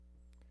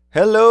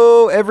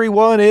Hello,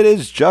 everyone. It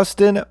is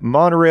Justin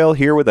Monorail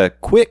here with a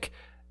quick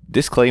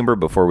disclaimer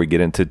before we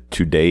get into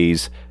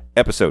today's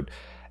episode.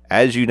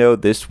 As you know,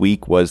 this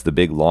week was the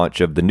big launch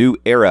of the new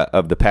era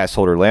of the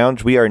Passholder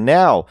Lounge. We are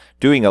now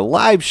doing a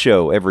live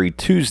show every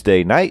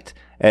Tuesday night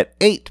at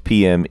 8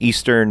 p.m.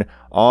 Eastern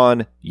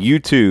on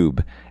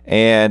YouTube.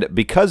 And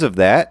because of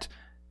that,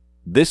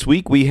 this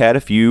week we had a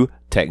few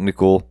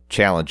technical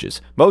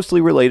challenges,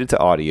 mostly related to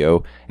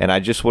audio. And I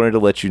just wanted to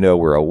let you know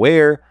we're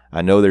aware.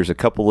 I know there's a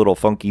couple little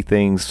funky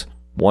things.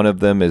 One of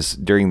them is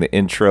during the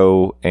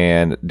intro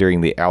and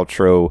during the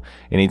outro.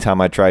 Anytime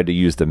I tried to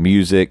use the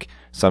music,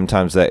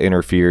 sometimes that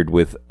interfered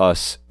with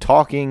us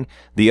talking.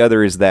 The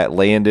other is that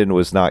Landon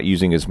was not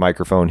using his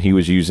microphone. He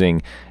was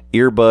using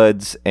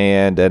earbuds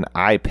and an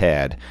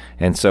iPad.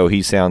 And so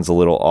he sounds a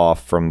little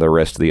off from the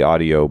rest of the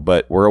audio.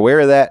 But we're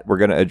aware of that. We're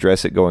going to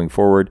address it going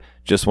forward.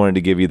 Just wanted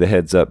to give you the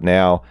heads up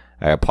now.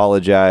 I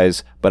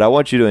apologize, but I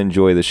want you to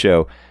enjoy the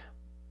show.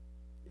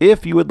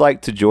 If you would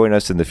like to join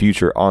us in the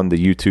future on the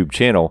YouTube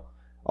channel,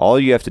 all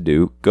you have to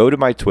do, go to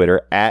my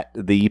Twitter at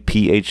the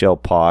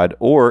PHL Pod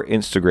or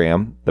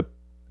Instagram,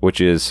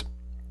 which is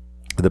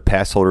the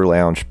Passholder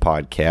Lounge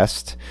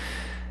Podcast.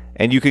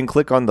 And you can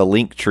click on the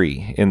link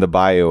tree in the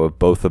bio of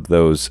both of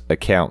those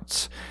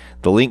accounts.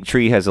 The link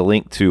tree has a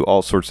link to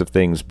all sorts of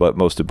things, but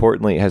most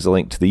importantly, it has a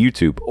link to the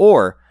YouTube.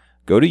 Or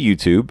go to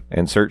YouTube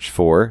and search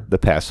for the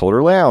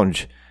Passholder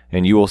Lounge,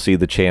 and you will see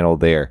the channel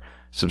there.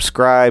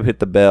 Subscribe, hit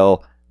the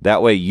bell.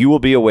 That way you will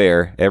be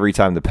aware every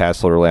time the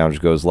Passholder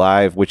Lounge goes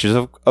live, which is,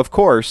 of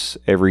course,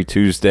 every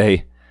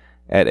Tuesday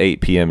at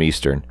 8 p.m.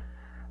 Eastern.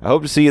 I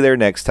hope to see you there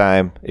next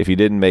time if you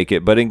didn't make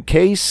it. But in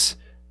case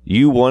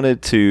you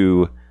wanted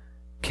to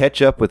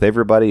catch up with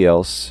everybody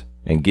else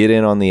and get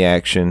in on the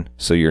action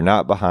so you're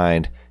not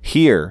behind,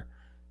 here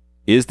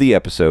is the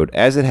episode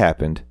as it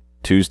happened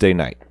Tuesday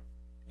night.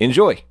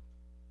 Enjoy.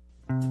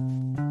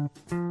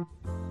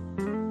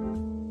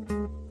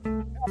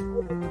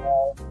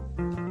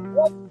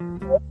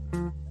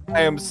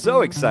 I am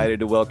so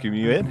excited to welcome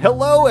you in.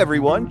 Hello,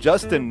 everyone.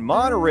 Justin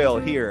Monorail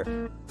here,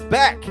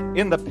 back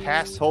in the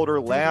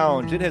Passholder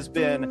Lounge. It has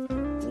been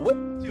way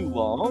too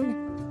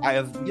long. I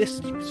have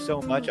missed you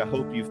so much. I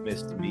hope you've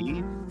missed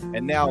me.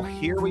 And now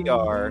here we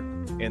are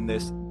in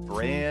this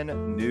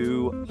brand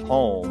new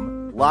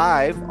home,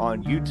 live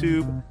on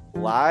YouTube,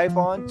 live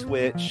on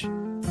Twitch,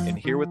 and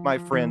here with my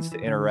friends to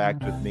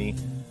interact with me.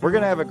 We're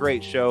going to have a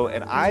great show,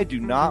 and I do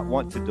not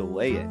want to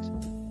delay it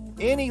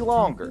any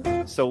longer.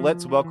 So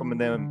let's welcome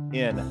them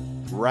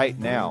in right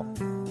now.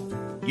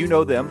 You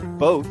know them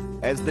both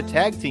as the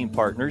tag team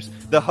partners,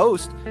 the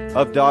host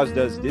of Does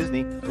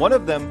Disney. One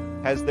of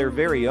them has their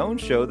very own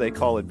show they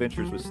call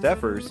Adventures with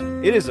Stephers.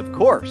 It is, of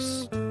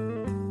course,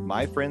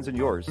 my friends and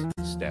yours,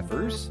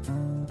 Stephers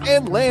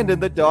and Landon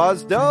the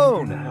Dawes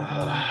Doan.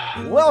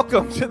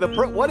 Welcome to the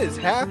what is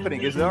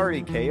happening? Is it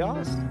already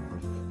chaos?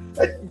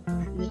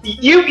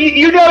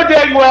 You know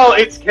dang well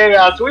it's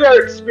chaos. We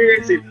are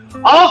experiencing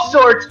all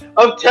sorts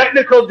of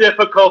technical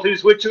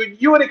difficulties, which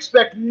you would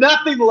expect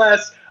nothing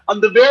less on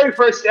the very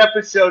first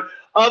episode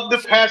of the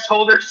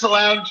Passholders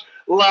Lounge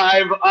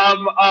Live.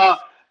 I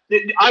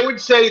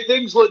would say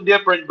things look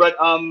different, but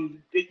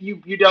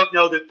you don't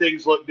know that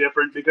things look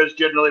different because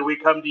generally we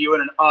come to you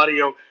in an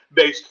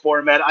audio-based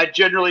format. I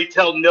generally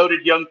tell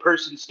noted young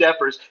person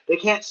Stephers they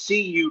can't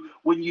see you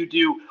when you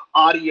do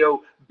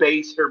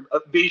audio-based or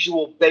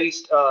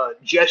visual-based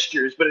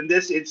gestures, but in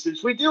this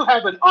instance, we do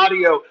have an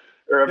audio.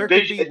 There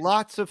could be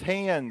lots of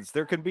hands.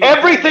 There could be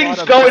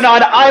everything's going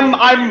on.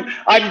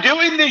 I'm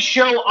doing this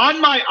show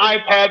on my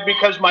iPad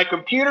because my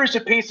computer's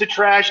a piece of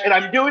trash, and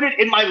I'm doing it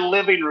in my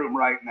living room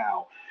right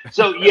now.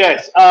 So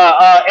yes,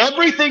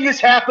 everything is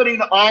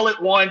happening all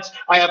at once.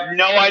 I have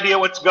no idea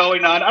what's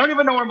going on. I don't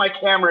even know where my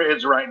camera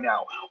is right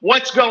now.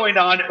 What's going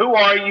on? Who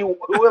are you?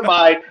 Who am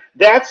I?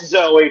 That's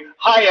Zoe.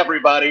 Hi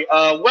everybody.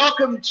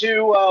 Welcome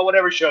to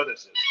whatever show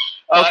this is.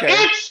 Okay.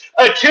 It's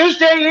a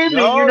Tuesday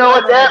evening. You know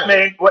what that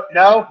means? What?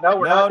 No,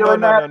 we're not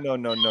doing that.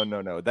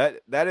 No.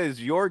 That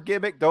is your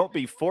gimmick. Don't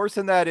be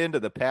forcing that into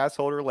the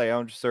Passholder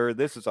Lounge, sir.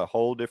 This is a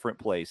whole different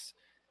place.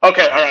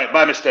 Okay, all right.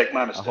 My mistake.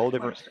 A whole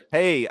different.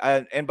 Hey,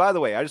 and by the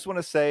way, I just want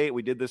to say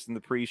we did this in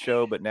the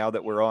pre-show, but now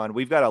that we're on,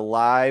 we've got a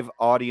live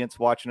audience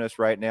watching us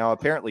right now.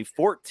 Apparently,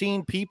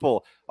 14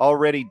 people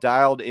already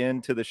dialed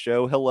into the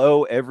show.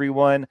 Hello,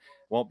 everyone.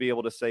 Won't be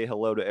able to say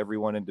hello to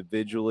everyone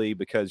individually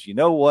because you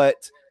know what?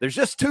 There's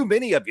just too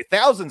many of you.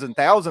 Thousands and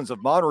thousands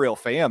of Monorail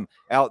fam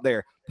out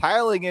there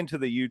piling into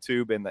the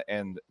YouTube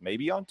and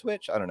maybe on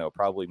Twitch. I don't know,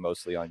 probably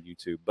mostly on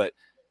YouTube. But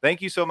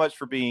thank you so much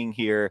for being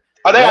here.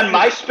 Are they on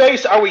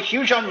MySpace? Are we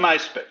huge on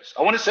MySpace?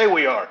 I want to say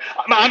we are.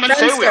 I'm going to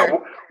say we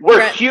are.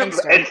 We're huge.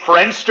 And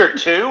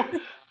Friendster too?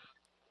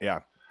 Yeah.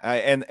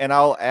 And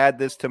I'll add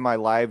this to my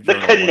live journal.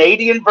 The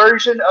Canadian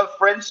version of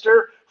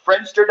Friendster.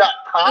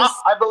 Friendster.com,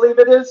 I believe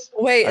it is.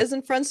 Wait,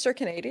 isn't Friendster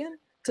Canadian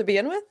to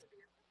begin with?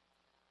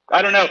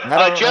 I don't know.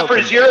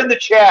 Jeffers, you're in the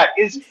chat.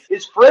 Is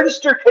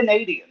Friendster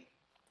Canadian?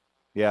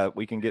 Yeah,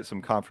 we can get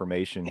some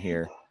confirmation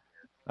here.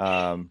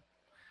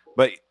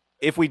 But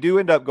if we do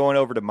end up going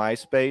over to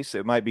MySpace,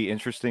 it might be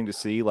interesting to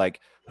see like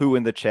who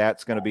in the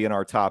chat's going to be in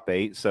our top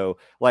 8. So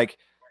like,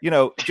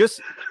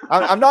 just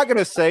I'm not going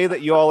to say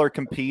that you all are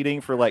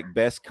competing for like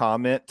best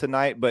comment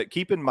tonight, but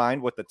keep in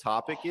mind what the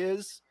topic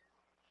is.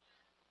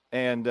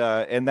 And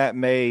that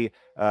may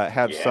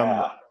have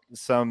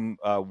some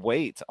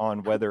weight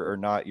on whether or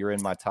not you're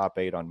in my top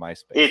 8 on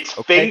MySpace. It's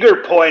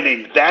finger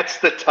pointing. That's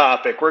the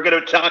topic. We're going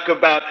to talk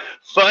about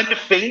fun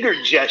finger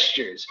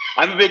gestures.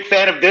 I'm a big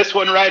fan of this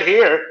one right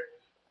here.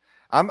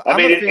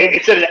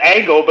 It's at an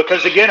angle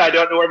because, again, I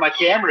don't know where my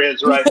camera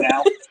is right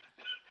now.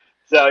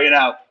 So,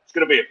 it's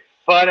going to be a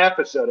fun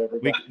episode,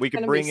 everybody. We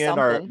could bring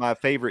in my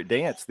favorite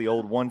dance, the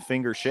old one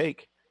finger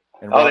shake.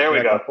 And there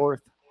we go.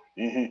 Forth.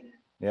 Mm-hmm.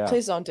 Yeah.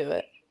 Please don't do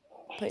it.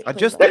 I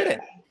just did it.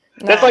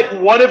 That's like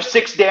one of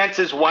 6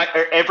 dances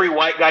every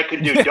white guy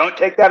can do. Don't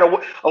take that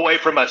away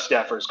from us,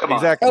 Stephers. Come on.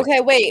 Exactly. Okay,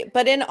 wait.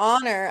 But in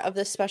honor of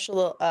this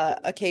special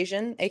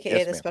occasion,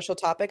 a.k.a. the special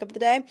topic of the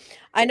day,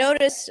 I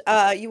noticed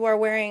you are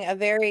wearing a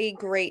very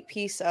great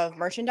piece of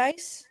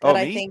merchandise that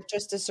I think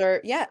just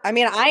deserve. Yeah, I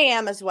mean, I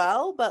am as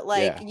well. But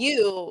like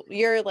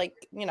you're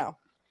like,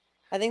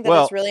 I think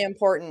that it's really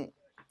important.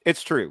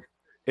 It's true.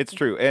 It's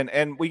true.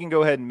 And we can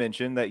go ahead and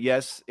mention that,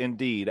 yes,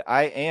 indeed,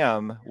 I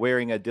am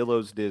wearing a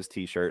Dillo's Diz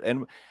t-shirt.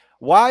 And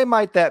why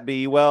might that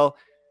be? Well,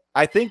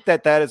 I think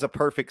that is a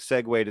perfect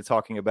segue to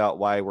talking about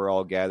why we're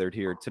all gathered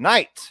here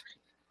tonight.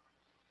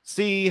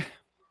 See,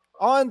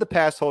 on the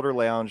Passholder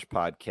Lounge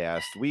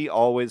podcast, we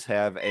always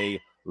have a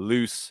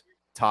loose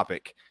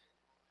topic.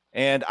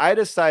 And I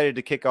decided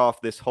to kick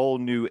off this whole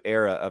new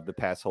era of the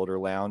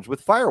Passholder Lounge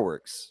with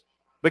fireworks.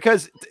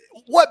 Because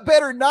what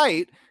better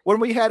night when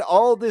we had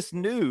all this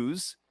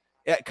news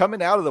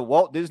coming out of the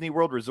Walt Disney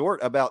World Resort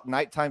about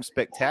nighttime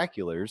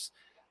spectaculars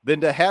than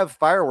to have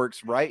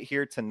fireworks right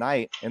here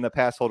tonight in the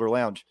Passholder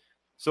Lounge.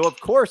 So, of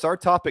course, our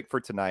topic for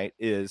tonight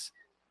is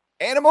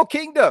Animal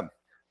Kingdom.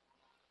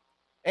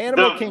 One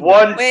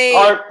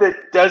park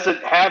that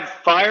doesn't have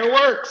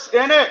fireworks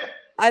in it.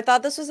 I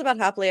thought this was about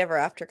Happily Ever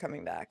After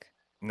coming back.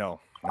 No,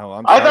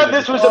 I thought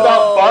this was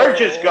about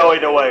barges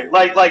going away.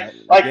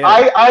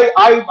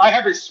 I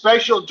have a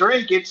special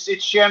drink. It's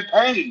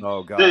champagne.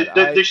 Oh God,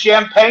 the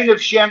champagne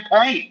of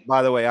champagne.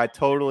 By the way, I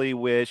totally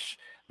wish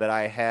that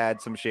I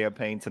had some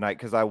champagne tonight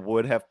because I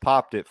would have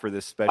popped it for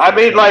this special. I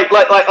mean, like,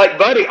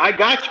 buddy, I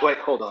got you. Wait,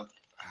 hold on.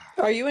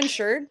 Are you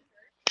insured?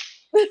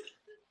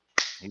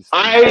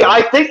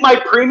 I think my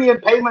premium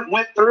payment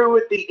went through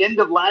at the end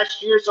of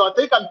last year, so I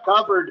think I'm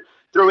covered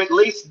through at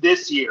least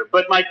this year,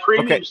 but my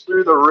premium's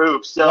through the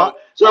roof. So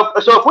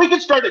if we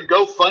could start a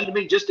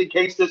GoFundMe just in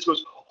case this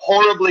was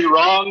horribly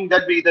wrong,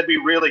 that'd be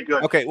really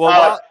good. Okay,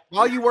 well,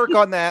 while you work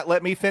on that,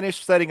 let me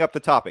finish setting up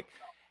the topic.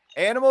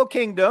 Animal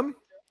Kingdom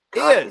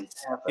is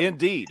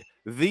indeed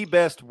the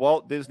best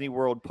Walt Disney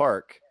World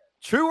park.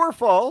 True or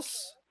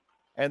false?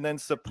 And then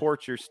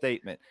support your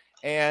statement.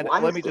 And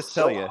let me just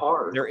tell you,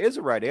 there is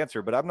a right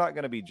answer, but I'm not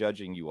going to be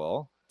judging you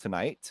all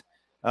tonight.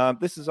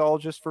 This is all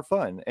just for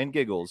fun and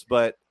giggles,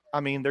 but I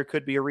mean, there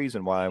could be a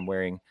reason why I'm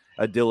wearing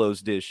a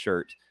Dillo's Diz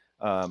shirt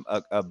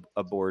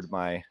aboard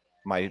my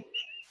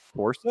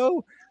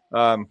torso.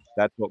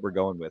 That's what we're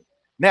going with.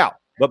 Now,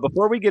 but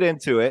before we get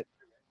into it,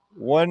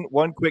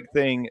 one quick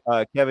thing.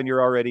 Kevin,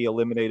 you're already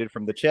eliminated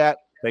from the chat.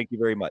 Thank you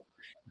very much.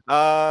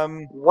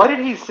 What did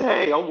he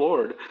say? Oh,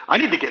 Lord. I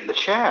need to get in the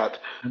chat.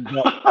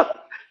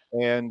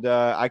 And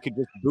I could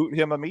just boot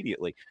him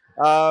immediately.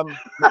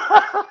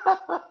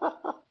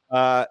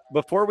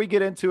 Before we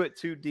get into it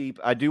too deep,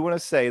 I do want to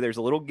say there's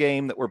a little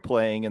game that we're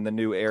playing in the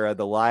new era,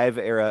 the live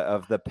era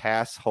of the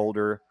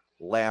Passholder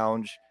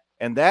Lounge,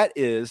 and that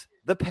is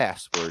the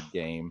password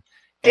game.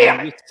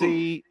 And you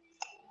see,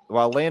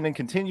 while Landon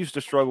continues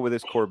to struggle with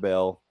his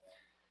Corbell,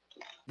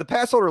 the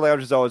Passholder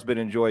Lounge has always been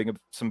enjoying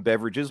some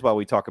beverages while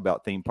we talk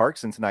about theme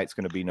parks, and tonight's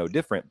going to be no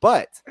different.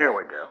 But here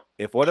we go.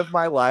 If one of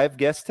my live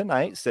guests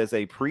tonight says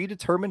a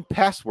predetermined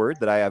password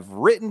that I have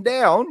written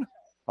down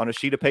on a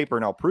sheet of paper,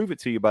 and I'll prove it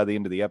to you by the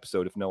end of the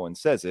episode if no one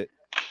says it,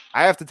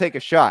 I have to take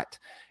a shot.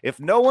 If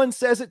no one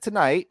says it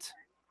tonight,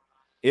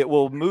 it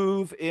will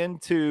move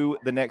into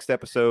the next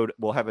episode.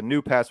 We'll have a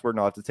new password, and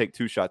I'll have to take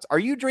 2 shots. Are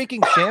you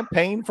drinking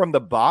champagne from the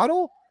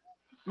bottle?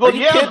 Well,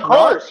 yeah, of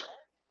course.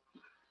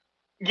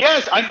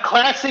 Yes, I'm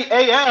classy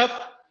AF.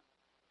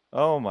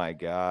 Oh, my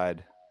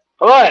God.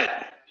 What?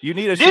 You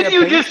need a Did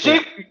champagne you just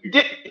see...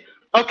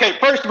 Okay,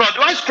 first of all,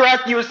 do I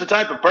strike you as the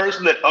type of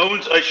person that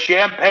owns a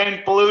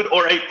champagne flute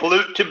or a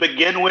flute to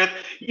begin with?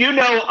 You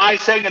know, I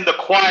sang in the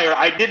choir.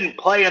 I didn't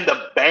play in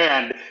the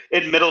band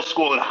in middle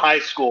school and high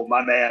school,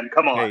 my man.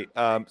 Come on.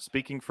 Hey,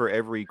 speaking for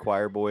every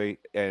choir boy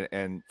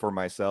and for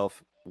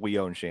myself, we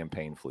own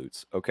champagne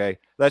flutes, okay?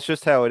 That's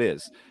just how it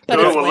is. But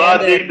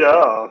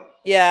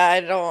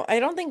yeah, I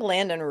don't think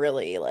Landon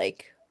really,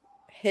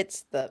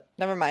 hits the...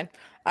 Never mind.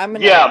 I'm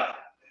going to... Yeah.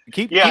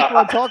 Keep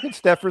on talking,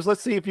 Stephers.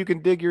 Let's see if you can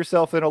dig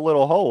yourself in a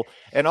little hole.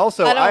 And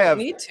also, I have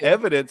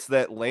evidence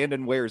that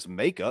Landon wears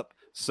makeup.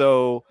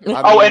 So, and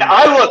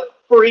I look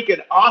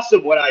freaking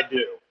awesome when I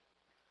do.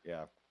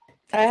 Yeah.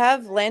 I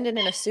have Landon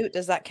in a suit.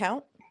 Does that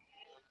count?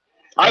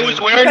 I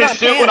was wearing a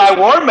suit when I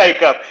wore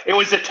makeup. It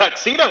was a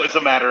tuxedo, as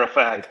a matter of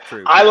fact. It's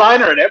true.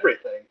 Eyeliner and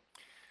everything.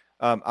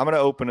 I'm going to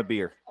open a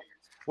beer.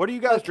 What are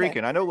you guys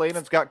drinking? I know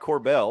Landon's got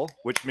Corbel,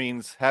 which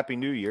means Happy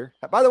New Year.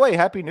 By the way,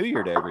 Happy New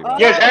Year to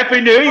everybody. Yes, Happy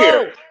New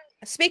Year.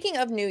 Speaking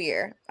of New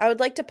Year, I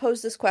would like to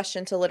pose this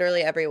question to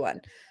literally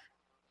everyone.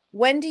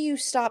 When do you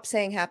stop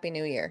saying Happy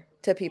New Year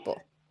to people?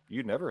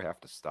 You never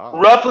have to stop.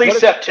 Roughly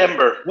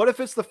September. What if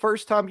it's the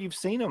first time you've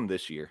seen them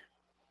this year?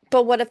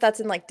 But what if that's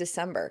in like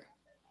December?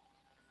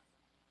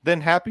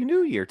 Then Happy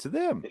New Year to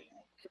them. Anyway,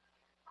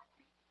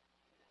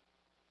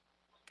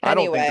 I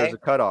don't think there's a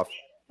cutoff.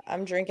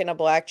 I'm drinking a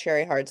black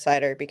cherry hard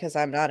cider because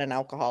I'm not an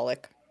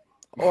alcoholic.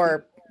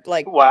 Or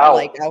like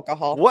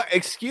alcohol. What?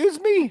 Excuse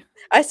me?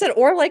 I said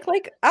or like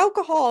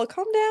alcohol.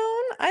 Calm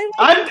down.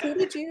 I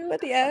included you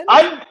at the end.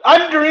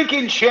 I'm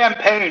drinking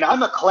champagne.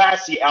 I'm a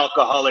classy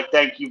alcoholic,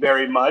 thank you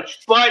very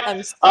much. But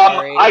I'm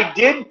sorry. I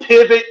did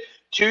pivot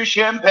to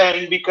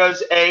champagne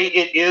because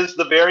it is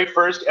the very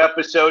first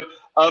episode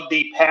of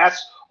the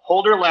Pass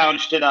Holder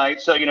Lounge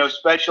tonight. So,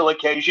 special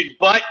occasion.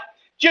 But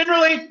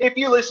generally, if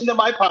you listen to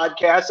my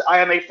podcast, I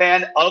am a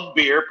fan of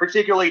beer,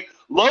 particularly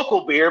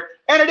local beer,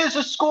 and it is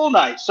a school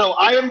night. So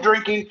I am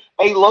drinking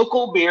a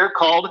local beer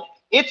called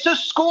It's a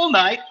School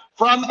Night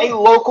from a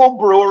local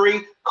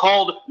brewery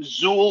called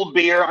Zool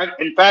Beer.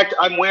 In fact,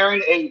 I'm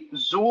wearing a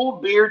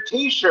Zool Beer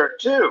t-shirt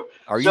too.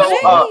 Are you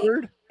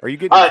sponsored? Are you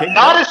getting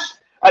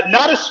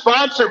not a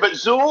sponsor, but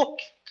Zool,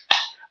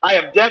 I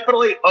am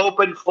definitely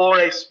open for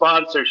a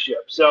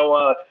sponsorship.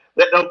 So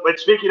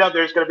speaking of,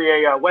 there's going to be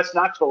a West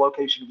Knoxville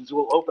location of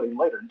Zool opening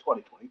later in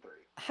 2023.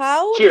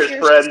 How Cheers, does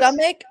your friends.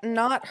 stomach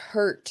not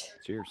hurt?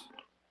 Cheers.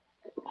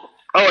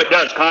 Oh, it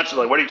does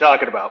constantly. What are you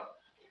talking about?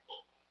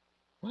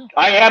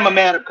 I am a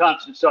man of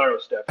constant sorrow,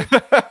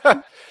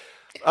 Steph.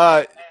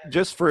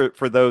 Just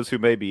for those who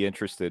may be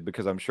interested,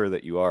 because I'm sure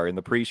that you are, in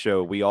the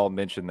pre-show, we all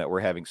mentioned that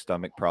we're having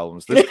stomach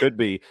problems. This could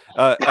be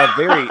a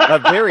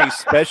very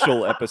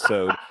special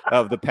episode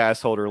of the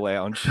Pass Holder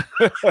Lounge.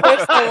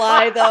 It's a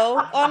lie,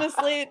 though.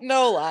 Honestly,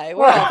 no lie.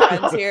 We're all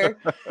friends here.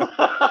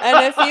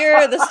 And if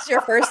this is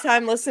your first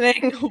time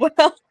listening,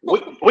 well,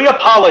 we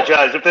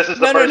apologize if this is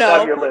the first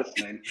time you're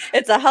listening.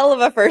 It's a hell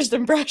of a first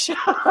impression.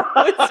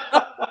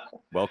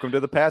 Welcome to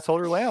the Pass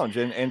Holder Lounge,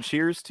 and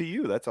cheers to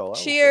you. That's all.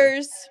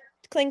 Cheers.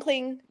 Cling,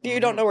 cling. You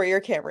don't know where your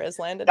camera is,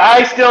 Landon.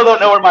 I still don't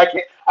know where my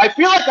camera. I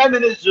feel like I'm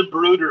in a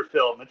Zapruder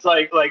film. It's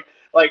like,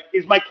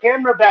 is my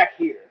camera back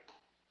here?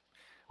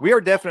 We are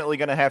definitely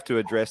going to have to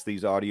address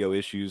these audio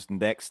issues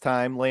next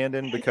time,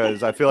 Landon,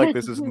 because I feel like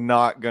this is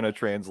not going to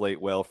translate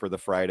well for the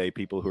Friday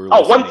people who are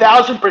listening.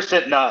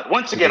 1,000% not.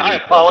 Once again, I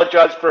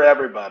apologize for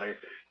everybody.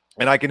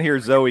 And I can hear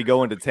Zoe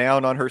going to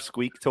town on her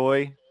squeak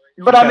toy.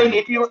 But I mean,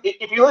 if you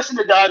listen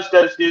to Dodge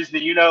Does Disney,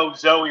 you know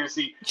Zoe is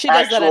the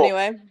actual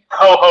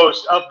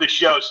co-host of the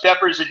show.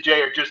 Stephers and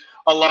Jay are just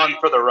along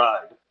for the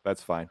ride.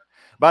 That's fine.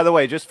 By the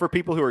way, just for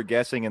people who are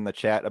guessing in the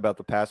chat about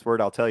the password,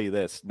 I'll tell you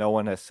this: no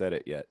one has said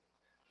it yet.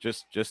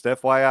 Just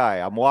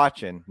FYI, I'm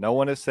watching. No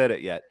one has said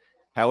it yet.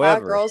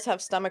 However, girls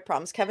have stomach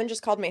problems. Kevin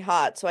just called me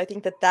hot, so I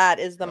think that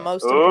is the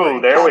most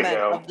important comment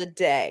of the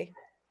day.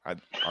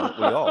 Aren't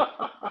we all?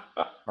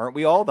 Aren't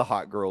we all the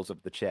hot girls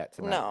of the chat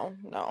tonight? No,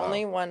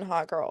 only one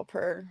hot girl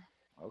per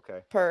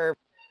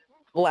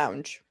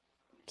lounge.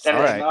 And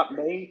it's not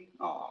me.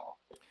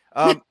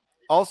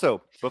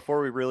 Also,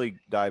 before we really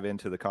dive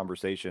into the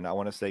conversation, I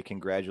want to say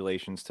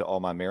congratulations to all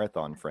my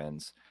marathon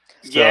friends.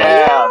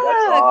 That's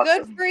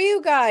awesome. Good for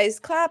you guys.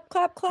 Clap,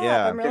 clap, clap.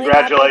 Yeah. I'm really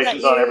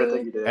congratulations on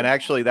everything you did. And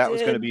actually, that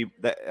was going to be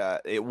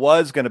it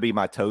was going to be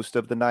my toast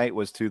of the night,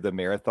 was to the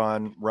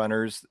marathon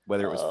runners,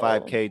 whether it was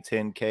 5K,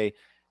 10K,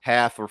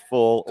 half or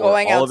full,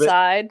 going or all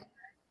outside.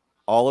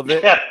 All of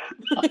it.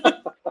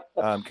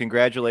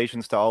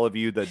 Congratulations to all of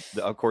you.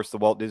 Of course, the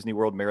Walt Disney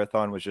World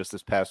Marathon was just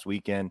this past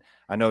weekend.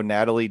 I know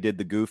Natalie did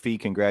the Goofy.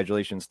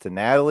 Congratulations to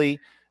Natalie. Is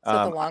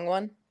that the long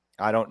one?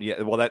 I don't.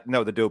 Yeah. Well,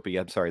 the Dopey.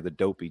 I'm sorry, the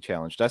Dopey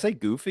challenge. Did I say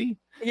Goofy?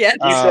 Yeah,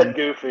 you said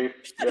Goofy.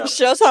 Yeah.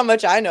 Shows how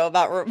much I know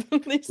about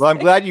these. Well, I'm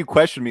glad you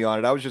questioned me on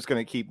it. I was just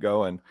going to keep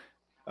going.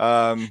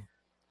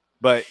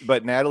 But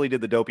Natalie did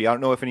the Dopey. I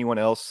don't know if anyone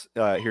else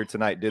here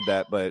tonight did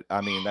that, but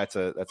I mean that's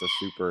a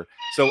super.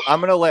 So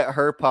I'm gonna let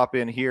her pop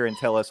in here and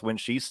tell us when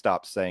she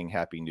stopped saying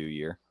Happy New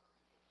Year.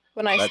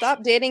 When I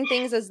stopped dating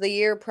things as the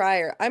year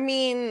prior. I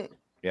mean,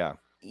 yeah.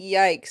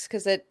 Yikes,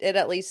 because it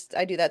at least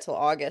I do that till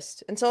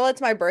August. Until it's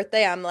my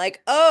birthday, I'm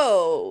like,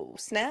 oh,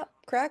 snap,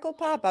 crackle,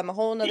 pop. I'm a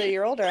whole another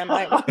year older. I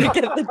might want to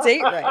get the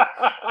date right.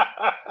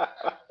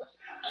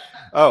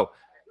 Oh,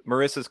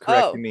 Marissa's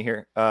correcting me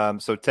here.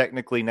 So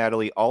technically,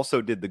 Natalie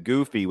also did the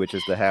Goofy, which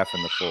is the half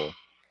and the full.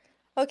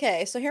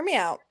 Okay, so hear me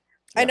out.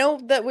 Yeah. I know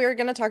that we're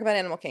going to talk about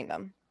Animal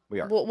Kingdom. We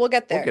are. We'll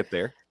get there. We'll get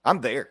there. I'm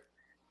there.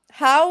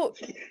 How?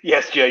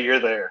 Yes, Jay, you're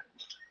there.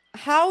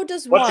 How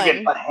does Once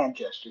again, by hand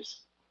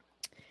gestures.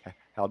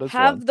 How does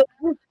have the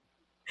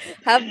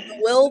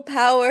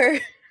willpower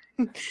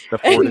and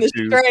the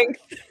strength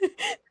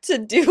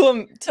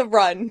to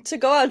run, to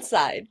go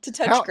outside, to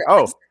touch grass?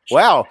 Oh,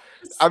 wow.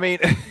 I mean,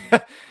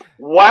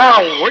 Wow,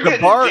 we're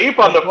getting deep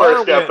on the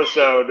first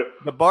episode.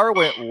 The bar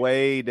went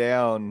way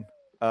down.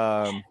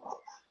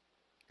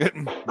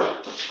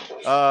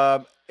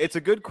 It's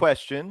a good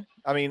question.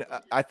 I mean,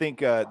 I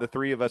think the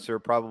three of us are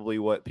probably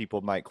what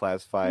people might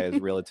classify as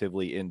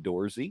relatively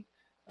indoorsy.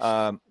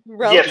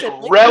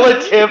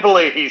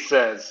 Relatively, he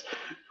says.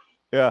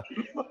 Yeah.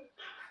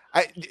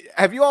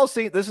 Have you all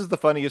seen, this is the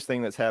funniest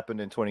thing that's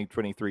happened in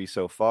 2023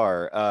 so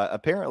far.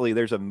 Apparently,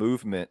 there's a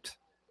movement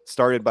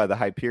started by the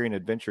Hyperion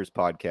Adventures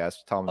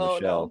podcast, Tom and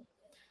Michelle,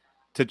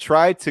 to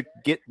try to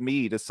get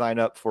me to sign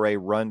up for a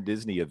Run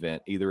Disney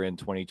event either in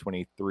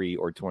 2023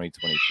 or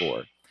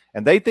 2024.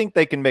 And they think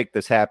they can make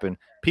this happen.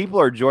 People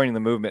are joining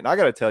the movement. And I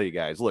got to tell you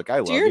guys, look, I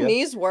love you. Do your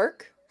knees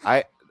work?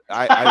 I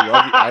love you.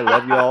 I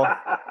love you all.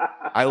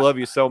 I love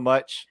you so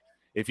much.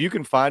 If you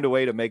can find a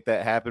way to make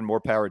that happen, more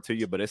power to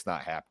you, but it's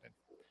not happening.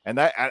 And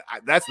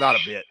that's not a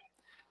bit.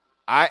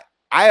 I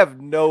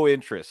have no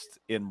interest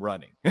in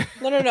running.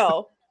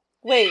 No.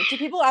 Wait,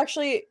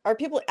 are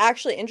people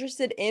actually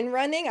interested in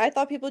running? I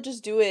thought people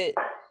just do it.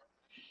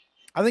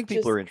 I think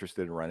people are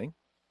interested in running.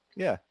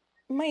 Yeah.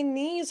 My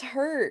knees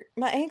hurt.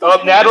 My ankles.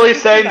 Oh,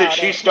 Natalie's saying that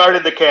she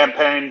started the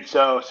campaign,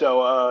 so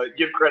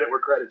give credit where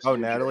credit's due. Oh,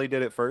 Natalie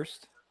did it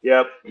first?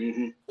 Yep.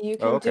 Mm-hmm. You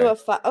can do a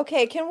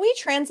okay, can we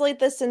translate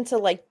this into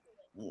like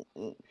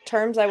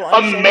terms I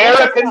want?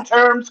 American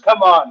terms?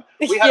 Come on.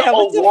 We had a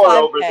whole war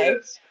over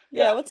this.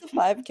 Yeah, what's a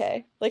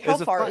 5K? Like, how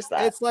far is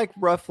that? It's like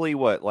roughly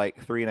what,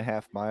 like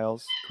 3.5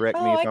 miles? Correct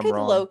me if I'm wrong. I could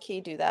low-key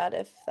do that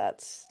if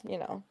that's,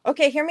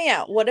 Okay, hear me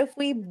out. What if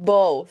we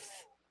both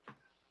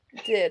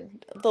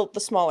did the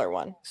smaller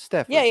one?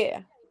 Stephers.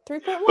 Yeah.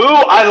 3.1. Ooh,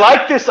 I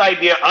like this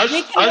idea.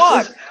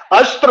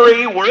 Us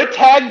three, we're a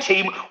tag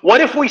team.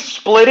 What if we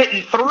split it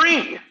in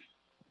 3?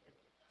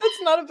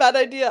 That's not a bad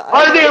idea.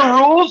 Are there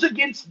rules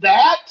against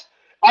that?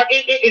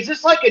 Is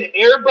this like an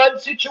Air Bud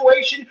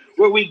situation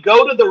where we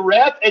go to the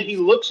ref and he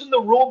looks in the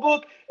rule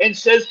book and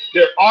says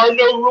there are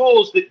no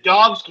rules that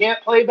dogs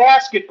can't play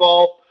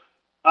basketball?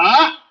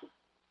 Huh?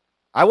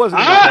 I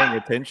wasn't even paying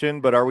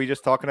attention, but are we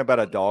just talking about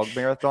a dog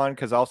marathon?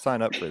 Because I'll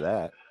sign up for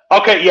that.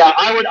 Okay, yeah,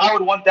 I would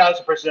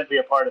 1,000% be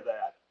a part of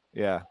that.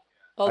 Yeah.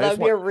 Oh, that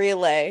would be a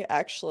relay,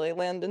 actually,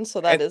 Landon.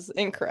 So that is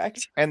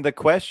incorrect. And the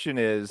question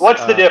is,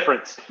 what's the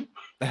difference?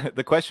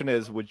 The question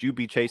is, would you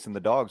be chasing the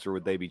dogs or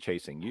would they be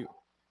chasing you?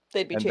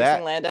 They'd be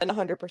chasing Landon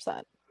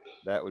 100%.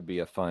 That would be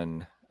a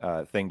fun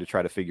thing to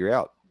try to figure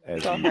out.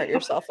 Don't hurt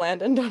yourself,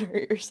 Landon. Don't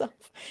hurt yourself.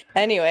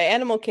 Anyway,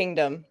 Animal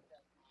Kingdom.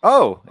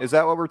 Oh, is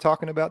that what we're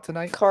talking about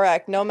tonight?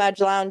 Correct. Nomad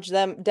Lounge.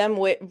 Dem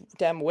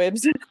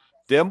Wibs.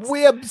 Dem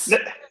Wibs.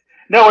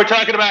 No, we're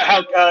talking about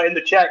how in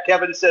the chat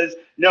Kevin says,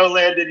 "No,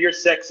 Landon, you're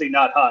sexy,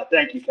 not hot."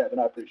 Thank you, Kevin.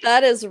 I appreciate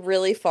that. That is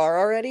really far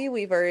already.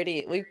 We've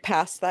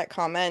passed that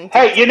comment.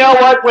 Hey, you know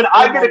what? When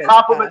I get a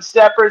compliment,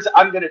 Stephers,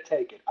 I'm gonna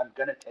take it.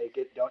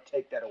 Don't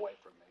take that away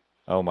from me.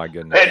 Oh my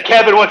goodness. And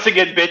Kevin, once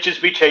again,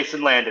 bitches be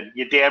chasing Landon.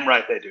 You damn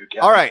right they do,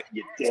 Kevin. All right.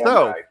 You damn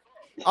right.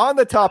 On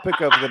the topic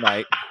of the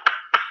night,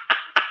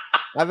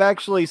 I've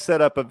actually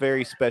set up a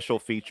very special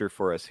feature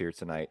for us here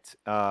tonight.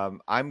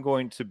 I'm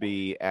going to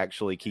be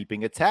actually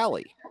keeping a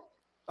tally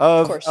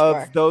of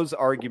those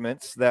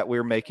arguments that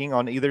we're making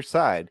on either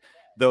side.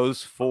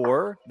 Those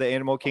for the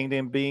Animal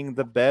Kingdom being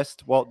the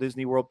best Walt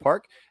Disney World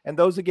park and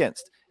those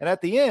against. And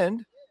at the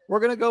end, we're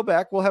going to go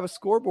back. We'll have a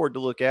scoreboard to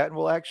look at and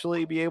we'll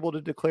actually be able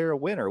to declare a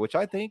winner, which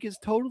I think is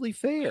totally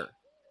fair.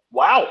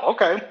 Wow.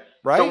 Okay.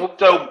 Right.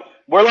 So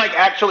we're like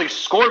actually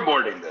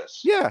scoreboarding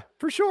this. Yeah,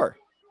 for sure.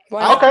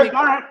 Wow. Okay.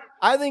 All right.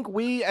 I think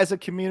we as a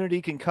community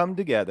can come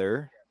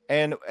together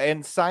and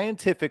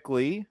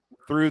scientifically,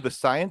 through the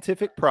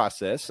scientific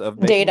process of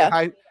making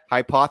a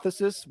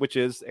hypothesis, which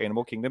is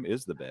Animal Kingdom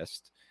is the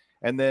best,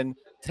 and then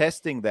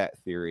testing that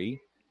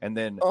theory, and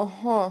then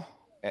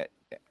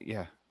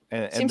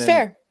seems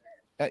fair.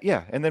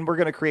 And then we're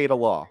going to create a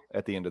law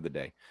at the end of the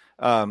day.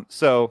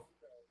 So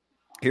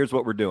here's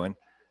what we're doing.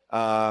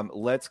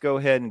 Let's go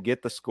ahead and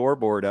get the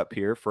scoreboard up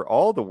here for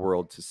all the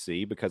world to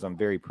see because I'm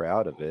very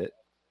proud of it.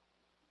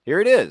 Here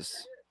it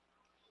is.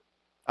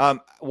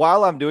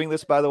 While I'm doing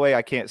this, by the way,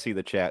 I can't see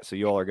the chat, so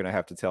you all are going to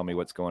have to tell me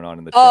what's going on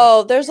in the chat.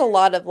 Oh, there's a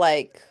lot of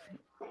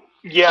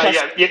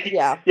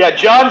Yeah.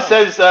 John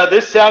says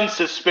this sounds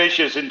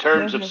suspicious in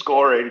terms of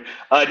scoring.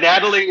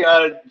 Natalie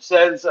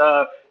says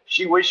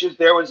she wishes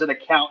there was an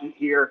accountant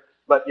here,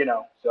 but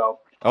so.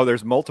 Oh,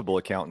 there's multiple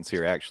accountants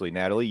here, actually,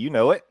 Natalie. You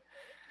know it.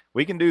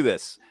 We can do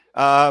this.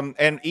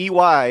 And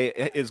EY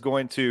is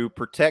going to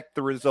protect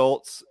the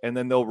results, and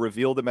then they'll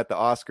reveal them at the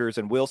Oscars,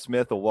 and Will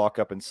Smith will walk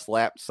up and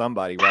slap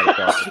somebody right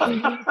across the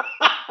face.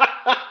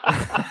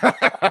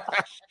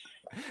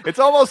 It's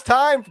almost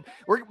time.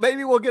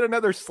 Maybe we'll get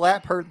another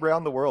slap heard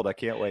around the world. I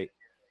can't wait.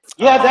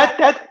 Yeah,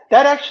 that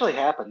actually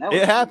happened.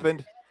 It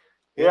happened.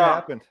 It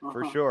happened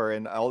for sure.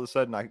 And all of a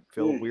sudden, I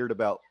feel weird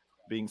about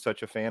being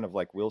such a fan of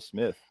like Will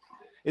Smith.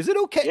 Is it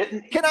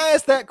okay? Can I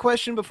ask that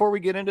question before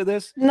we get into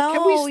this?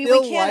 No, we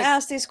can't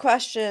ask these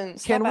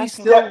questions. Can we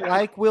still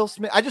like Will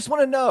Smith? I just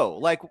want to know,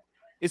 like,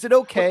 is it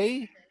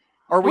okay?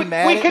 Are we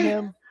mad at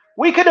him?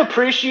 We can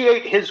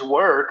appreciate his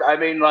work. I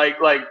mean, like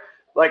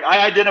Like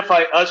I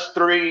identify us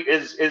three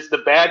as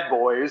the bad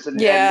boys, and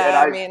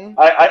Yeah, and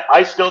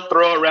I still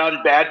throw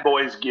around bad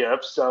boys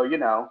gifts. So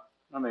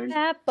I mean,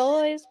 bad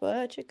boys,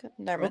 what you got?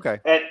 Never mind.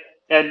 Okay.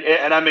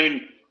 And I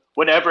mean,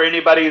 whenever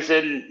anybody's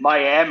in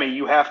Miami,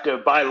 you have to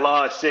by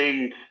law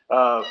sing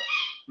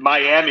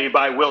Miami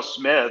by Will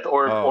Smith,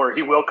 or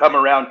he will come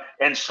around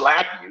and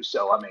slap you.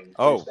 So I mean,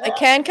 there's I that.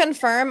 can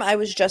confirm I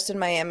was just in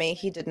Miami.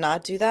 He did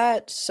not do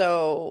that,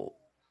 so.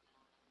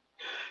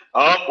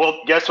 Oh,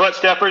 well, guess what,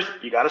 Stephers?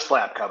 You got a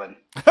slap coming.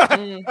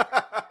 Mm.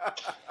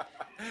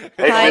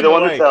 Hate to be the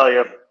one to tell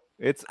you.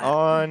 It's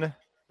on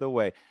the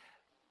way.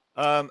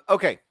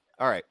 Okay.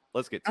 All right.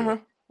 Let's get to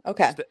it.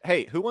 Okay.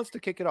 Hey, who wants to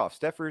kick it off?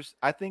 Stephers,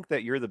 I think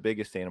that you're the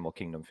biggest Animal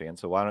Kingdom fan,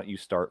 so why don't you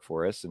start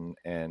for us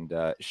and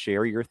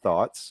share your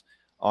thoughts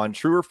on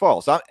true or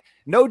false?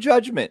 No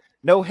judgment,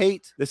 no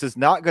hate. This is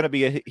not going to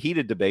be a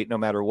heated debate, no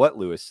matter what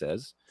Lewis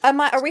says.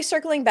 Are we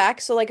circling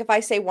back? So, like, if I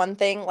say one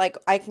thing, like,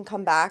 I can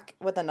come back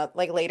with another,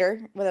 like,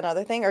 later with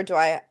another thing, or do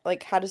I,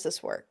 like, how does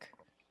this work?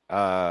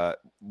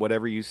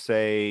 Whatever you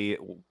say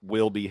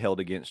will be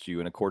held against you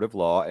in a court of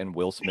law, and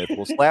Will Smith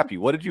will slap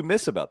you. What did you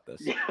miss about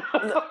this?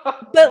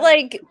 But,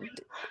 like,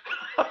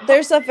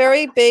 there's a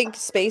very big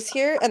space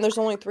here, and there's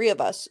only 3 of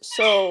us.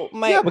 So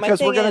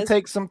because we're going to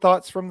take some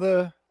thoughts from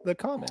the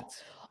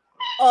comments.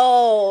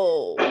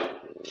 Oh.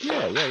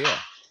 Yeah.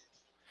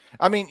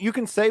 I mean, you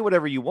can say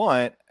whatever you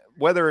want,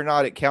 whether or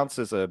not it counts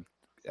as a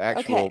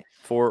actual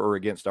for or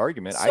against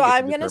argument. So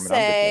I'm going to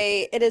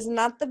say it is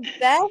not the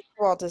best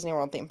Walt Disney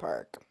World theme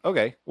park.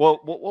 Okay.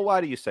 Well,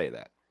 why do you say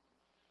that?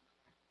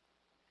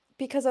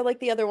 Because I like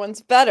the other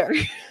ones better.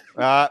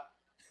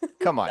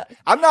 Come on.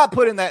 I'm not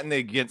putting that in the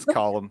against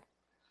column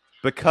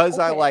because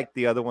I like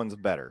the other ones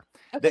better.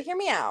 Okay, hear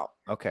me out.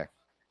 Okay.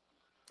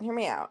 Hear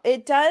me out.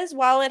 It does,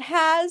 while it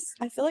has,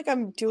 I feel like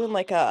I'm doing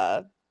like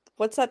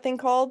what's that thing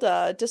called?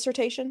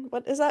 Dissertation?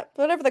 What is that?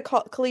 Whatever the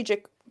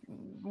collegiate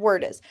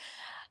word is.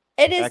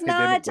 It is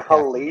not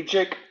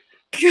collegiate.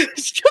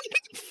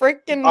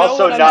 Freaking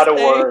also not a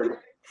word.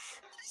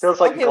 Feels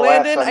like okay,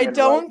 Landon, I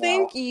don't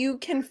think you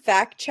can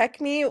fact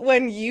check me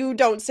when you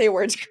don't say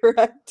words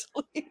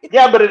correctly.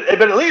 Yeah, but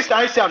at least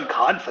I sound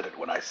confident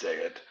when I say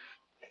it.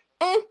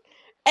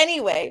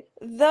 Anyway,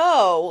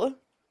 though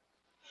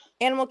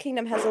Animal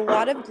Kingdom has a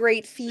lot of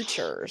great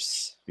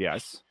features.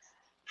 Yes.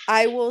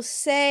 I will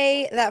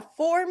say that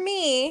for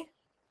me,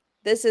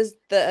 this is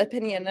the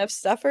opinion of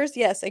Stephers.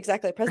 Yes,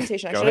 exactly.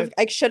 Presentation.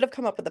 I should have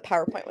come up with a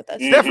PowerPoint with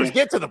this. Stephers,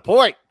 get to the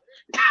point.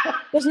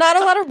 There's not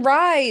a lot of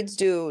rides,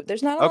 dude.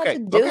 There's not a lot to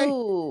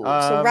do.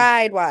 So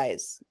ride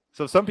wise.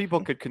 So some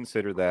people could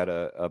consider that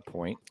a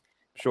point.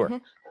 Sure.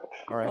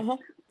 Mm-hmm. All right.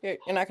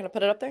 You're not going to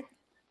put it up there?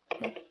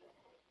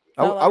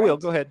 I will.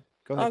 Go ahead.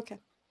 Okay.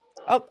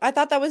 Oh, I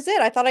thought that was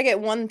it. I thought I get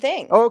one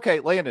thing. Oh, okay,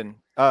 Landon.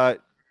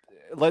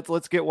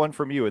 Let's get one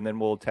from you, and then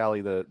we'll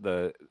tally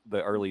the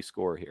early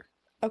score here.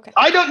 Okay.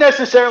 I don't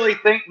necessarily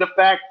think the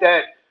fact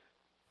that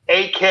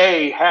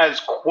AK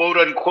has quote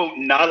unquote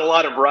not a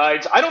lot of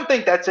rides, I don't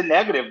think that's a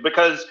negative,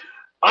 because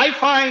I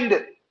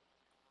find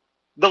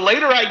the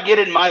later I get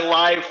in my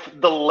life,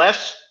 the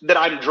less that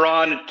I'm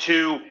drawn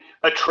to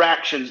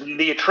attractions. And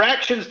the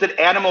attractions that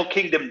Animal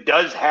Kingdom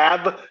does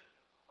have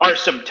are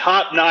some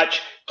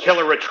top-notch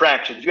killer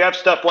attractions. You have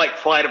stuff like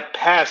Flight of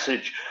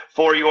Passage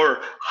for your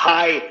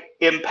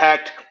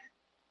high-impact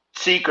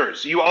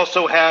seekers. You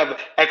also have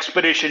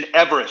Expedition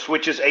Everest,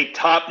 which is a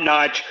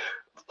top-notch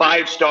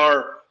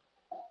 5-star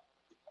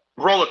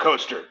roller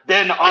coaster.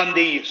 Then on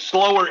the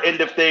slower end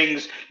of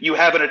things, you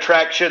have an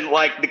attraction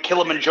like the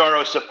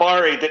Kilimanjaro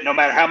Safari that no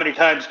matter how many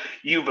times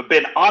you've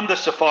been on the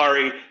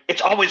safari,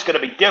 it's always going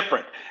to be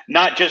different.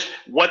 Not just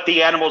what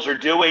the animals are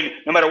doing,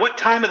 no matter what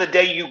time of the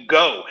day you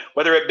go,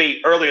 whether it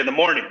be early in the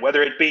morning,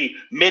 whether it be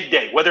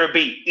midday, whether it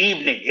be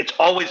evening, it's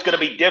always going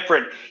to be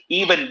different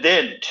even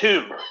then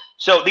too.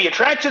 So the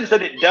attractions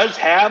that it does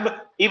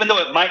have, even though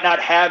it might not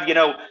have,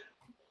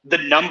 the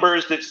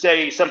numbers that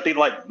say something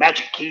like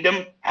Magic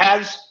Kingdom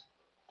has,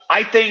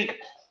 I think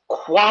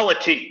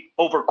quality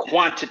over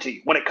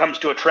quantity when it comes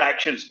to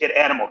attractions at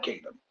Animal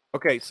Kingdom.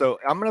 Okay, so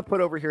I'm going to put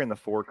over here in the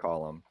 4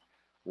 column,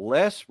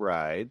 less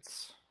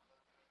rides,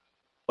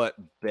 but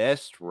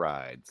best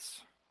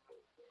rides.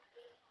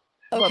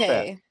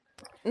 Okay.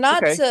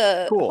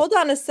 Cool. Hold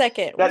on a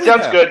second. That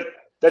sounds good.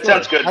 That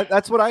sounds good.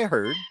 That's what I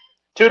heard.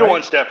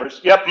 2-1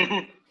 Stephers. Yep.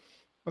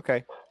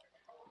 Okay.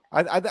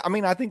 I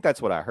mean, I think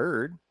that's what I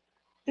heard.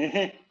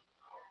 Mm-hmm.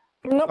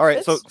 Nope, all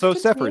right. So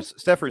Stephers,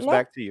 nope.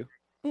 Back to you.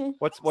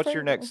 What's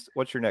your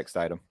next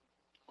item?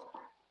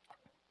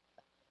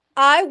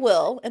 I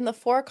will in the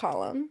 4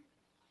 column.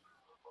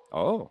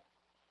 Oh.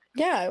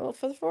 Yeah, I will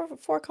for the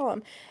 4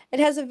 column. It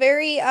has a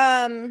very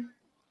I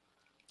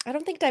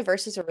don't think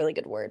diverse is a really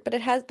good word, but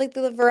it has like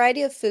the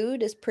variety of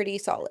food is pretty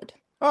solid.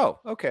 Oh,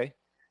 okay.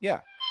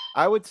 Yeah.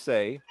 I would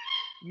say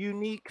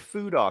unique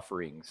food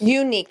offerings.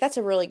 Unique. That's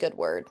a really good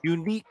word.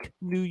 Unique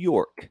New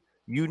York.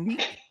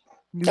 Unique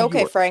New Okay,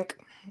 York. Frank.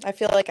 I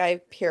feel like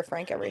I hear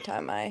Frank every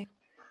time I.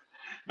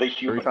 The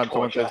human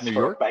torch asked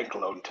for a bank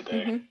loan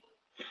today.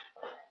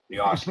 The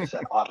oscars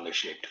have oddly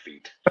shaped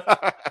feet.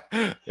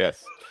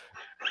 Yes.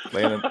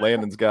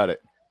 Landon's got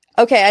it.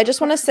 Okay, I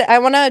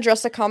want to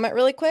address a comment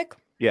really quick.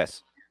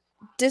 Yes.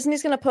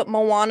 Disney's going to put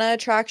Moana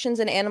attractions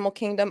in Animal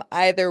Kingdom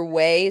either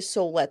way,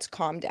 so let's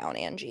calm down,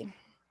 Angie.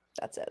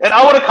 That's it. And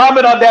I want to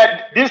comment on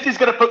that. Disney's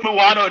going to put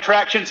Moana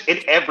attractions in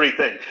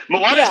everything.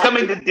 Moana's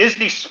coming to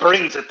Disney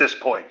Springs at this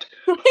point.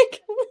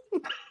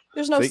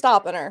 There's no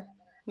stopping her.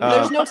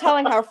 There's no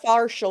telling how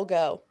far she'll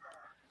go.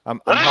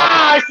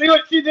 I see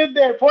what she did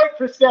there. Point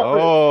for Stephers.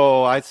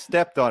 Oh, I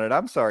stepped on it.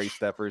 I'm sorry,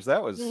 Stephers.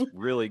 That was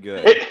really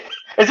good.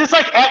 Is this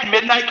like at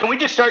midnight? Can we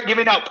just start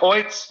giving out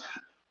points?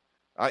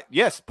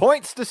 Yes,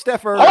 points to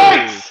Stephers.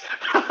 Points!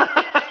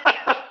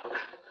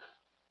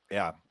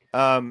 Yeah.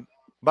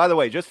 By the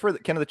way, just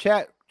can the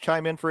chat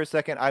chime in for a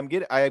second?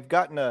 I've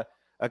gotten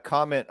a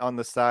comment on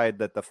the side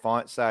that the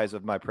font size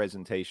of my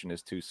presentation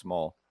is too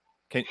small.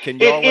 Can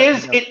y'all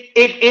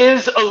it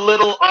is a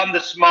little on the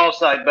small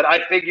side, but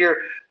I figure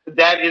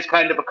that is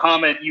kind of a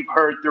comment you've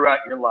heard throughout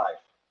your life.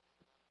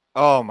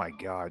 Oh my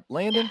God,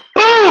 Landon!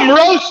 Boom!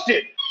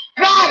 Roasted.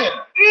 Got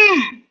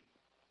him.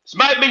 This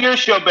might be your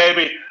show,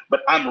 baby,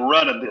 but I'm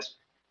running this.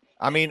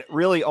 I mean,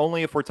 really,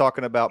 only if we're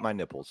talking about my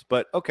nipples.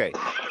 But okay,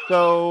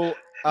 so.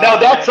 No,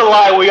 that's a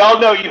lie. We all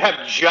know you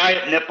have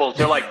giant nipples.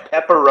 They're like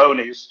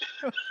pepperonis,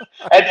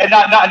 and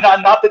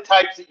not the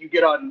types that you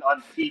get on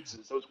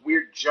pizzas. Those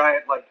weird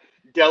giant like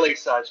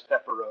deli-sized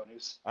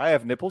pepperonis. I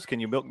have nipples. Can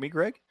you milk me,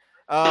 Greg?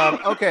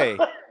 Okay.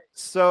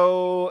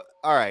 So,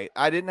 all right.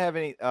 I didn't have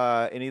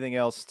anything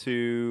else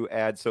to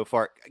add so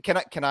far.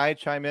 Can I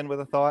chime in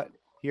with a thought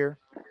here?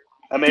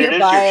 I mean, you're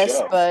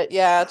biased, but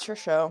yeah, it's your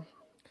show.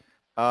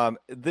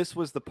 This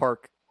was the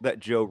park that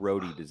Joe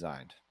Rohde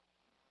designed.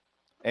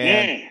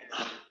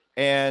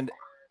 And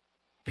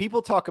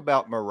people talk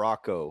about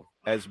Morocco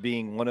as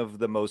being one of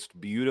the most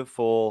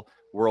beautiful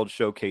World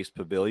Showcase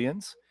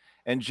pavilions.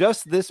 And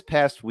just this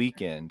past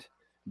weekend,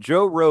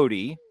 Joe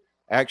Rohde,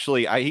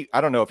 actually, I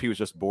don't know if he was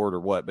just bored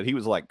or what, but he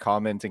was like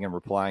commenting and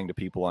replying to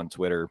people on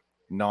Twitter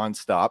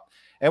nonstop.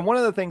 And one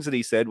of the things that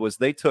he said was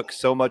they took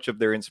so much of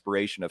their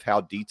inspiration of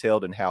how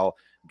detailed and how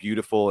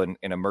beautiful and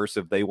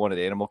immersive they wanted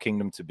Animal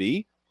Kingdom to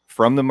be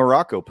from the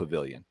Morocco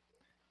pavilion.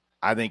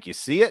 I think you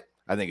see it.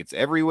 I think it's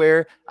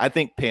everywhere. I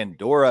think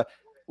Pandora.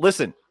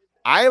 Listen,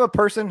 I am a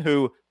person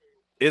who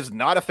is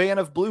not a fan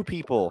of blue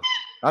people.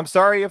 I'm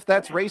sorry if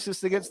that's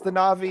racist against the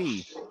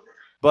Na'vi,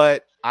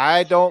 but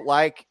I don't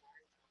like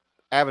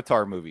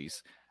Avatar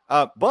movies.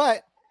 But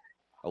I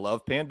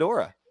love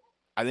Pandora.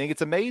 I think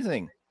it's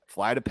amazing.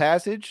 Flight of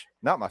Passage,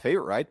 not my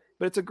favorite ride,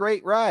 but it's a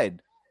great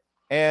ride.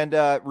 And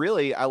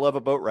really, I love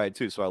a boat ride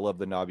too. So I love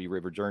the Na'vi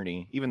River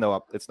Journey, even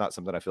though it's not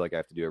something I feel like I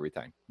have to do every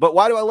time. But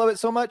why do I love it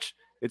so much?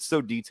 It's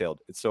so detailed.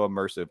 It's so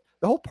immersive.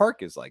 The whole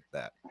park is like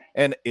that.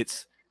 And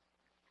it's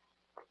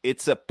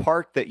a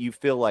park that you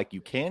feel like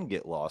you can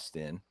get lost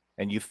in,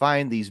 and you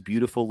find these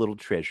beautiful little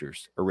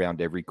treasures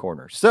around every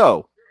corner.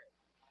 So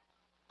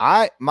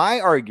my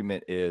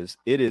argument is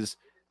it is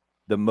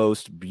the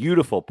most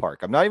beautiful park.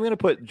 I'm not even going to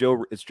put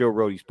it's Joe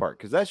Rohde's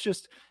park,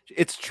 because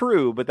it's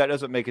true, but that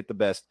doesn't make it the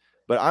best.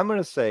 But I'm going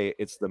to say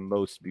it's the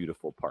most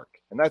beautiful park.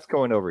 And that's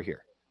going over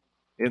here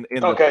in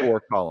the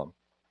 4 column.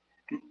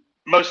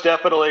 Most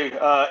definitely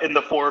in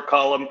the 4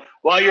 column.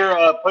 While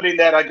you're putting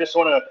that, I just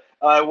want to,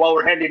 while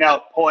we're handing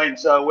out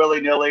points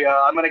willy-nilly,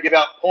 I'm going to give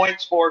out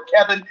points for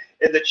Kevin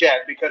in the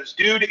chat, because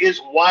dude is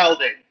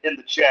wilding in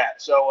the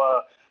chat.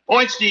 So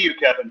points to you,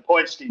 Kevin.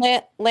 Points to you.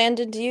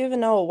 Landon, do you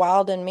even know what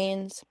wilding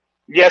means?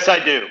 Yes,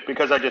 I do,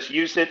 because I just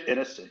used it in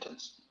a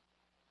sentence.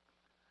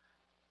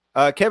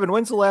 Kevin,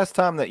 when's the last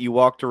time that you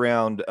walked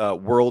around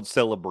World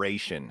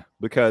Celebration?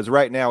 Because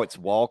right now it's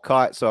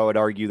Walcott, so I would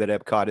argue that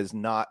Epcot is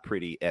not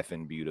pretty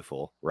effing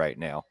beautiful right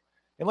now,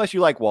 unless you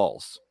like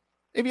walls.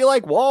 If you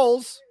like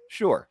walls,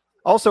 sure.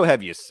 Also,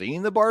 have you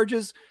seen the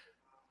barges?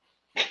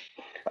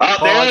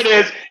 There it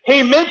is.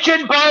 He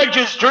mentioned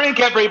barges.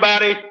 Drink,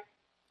 everybody.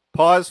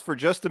 Pause for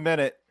just a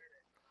minute,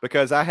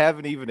 because I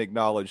haven't even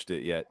acknowledged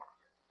it yet.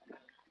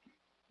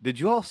 Did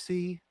you all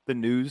see the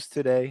news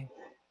today?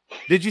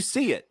 Did you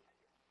see it?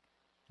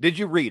 Did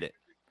you read it?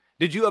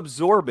 Did you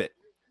absorb it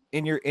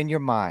in your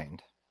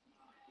mind?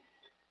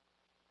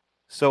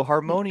 So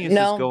Harmonious is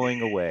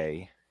going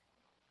away,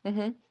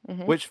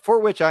 for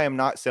which I am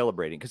not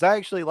celebrating, because I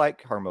actually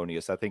like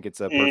Harmonious. I think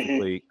it's a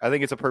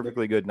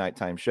perfectly good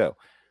nighttime show.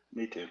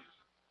 Me too.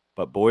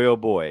 But boy, oh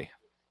boy,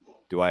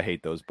 do I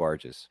hate those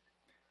barges.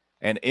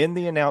 And in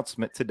the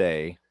announcement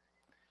today,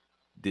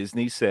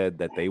 Disney said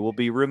that they will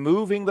be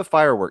removing the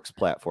fireworks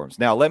platforms.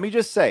 Now, let me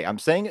just say, I'm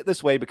saying it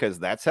this way because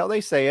that's how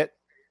they say it.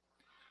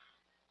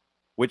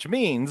 Which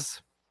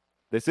means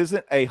this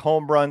isn't a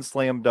home run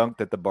slam dunk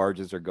that the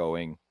barges are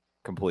going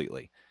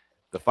completely.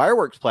 The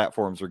fireworks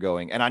platforms are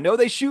going. And I know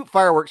they shoot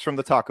fireworks from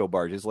the taco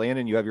barges.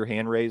 Landon, you have your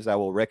hand raised. I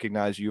will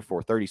recognize you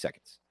for 30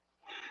 seconds.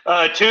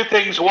 2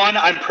 things. 1,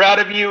 I'm proud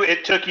of you.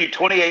 It took you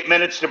 28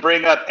 minutes to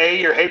bring up A,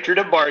 your hatred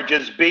of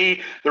barges,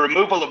 B, the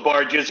removal of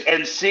barges,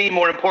 and C,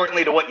 more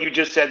importantly to what you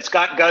just said.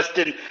 Scott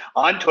Gustin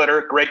on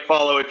Twitter. Great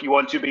follow if you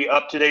want to be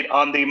up to date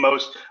on the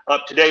most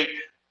up to date.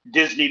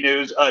 Disney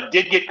news.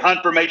 Did get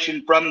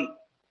confirmation from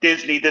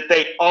Disney that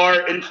they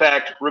are, in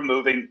fact,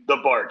 removing the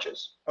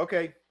barges.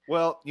 Okay.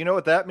 Well, you know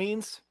what that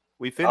means?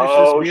 We finish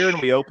this beer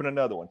and we open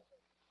another one.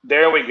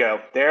 There we go.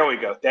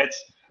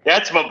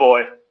 That's my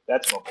boy.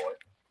 That's my boy.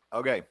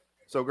 Okay.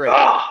 So great.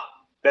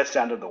 Best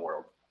sound in the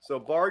world. So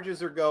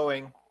barges are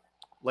going.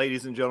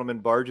 Ladies and gentlemen,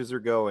 barges are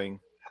going.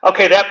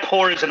 Okay, that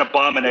pour is an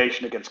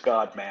abomination against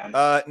God, man.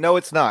 No,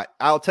 it's not.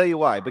 I'll tell you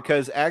why.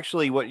 Because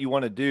actually, what you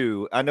want to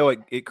do, I know I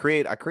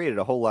created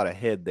a whole lot of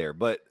head there,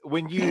 but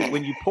when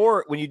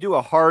you do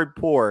a hard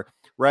pour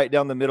right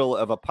down the middle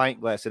of a pint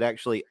glass, it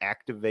actually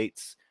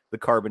activates the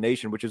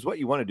carbonation, which is what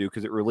you want to do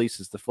because it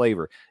releases the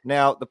flavor.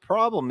 Now, the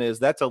problem is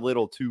that's a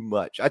little too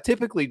much. I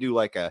typically do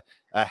like a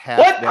half.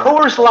 What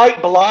Coors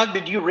Light blog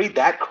did you read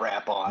that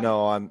crap on?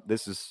 No,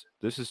 this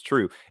is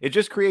true. It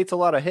just creates a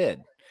lot of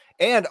head.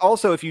 And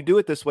also, if you do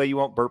it this way, you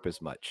won't burp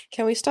as much.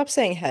 Can we stop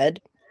saying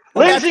head?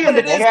 Lindsay in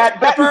the chat.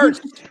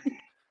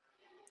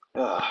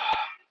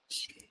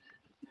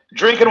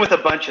 Drinking with a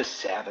bunch of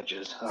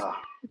savages.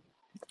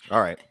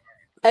 All right.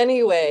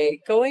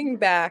 Anyway, going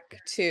back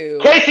to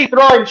Casey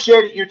throwing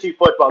shade at UT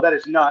football. That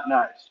is not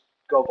nice.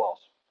 Go Balls.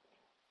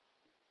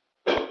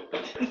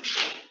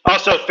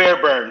 Also,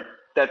 Fairburn.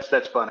 That's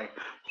funny.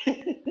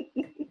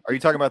 Are you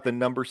talking about the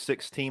number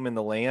 6 team in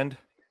the land?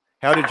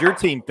 How did your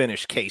team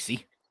finish,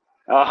 Casey?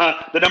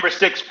 The number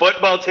 6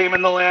 football team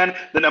in the land,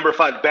 the number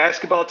 5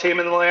 basketball team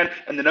in the land,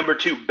 and the number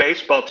 2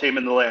 baseball team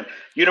in the land.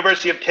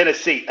 University of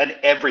Tennessee, an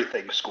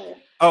everything school.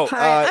 Oh,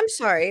 hi, I'm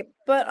sorry,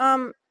 but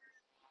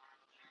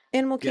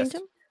Animal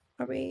Kingdom?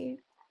 Yes.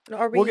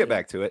 We'll get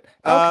back to it.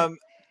 Okay.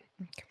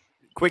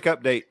 Quick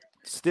update.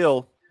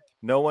 Still,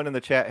 no one in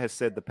the chat has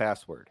said the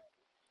password.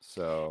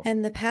 So.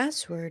 And the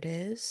password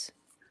is?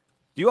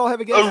 Do you all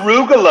have a guess?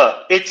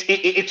 Arugula. It's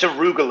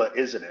arugula,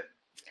 isn't it?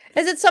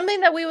 Is it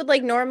something that we would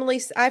like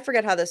normally? I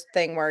forget how this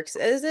thing works.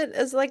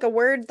 Is like a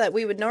word that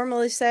we would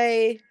normally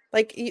say?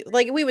 Like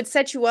we would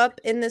set you up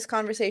in this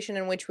conversation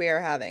in which we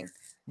are having.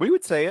 We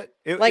would say it.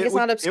 It's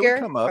not obscure.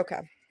 It would come up. Okay.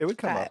 It would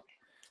come up.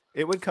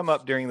 It would come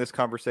up during this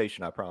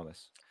conversation. I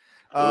promise.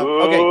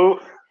 Okay.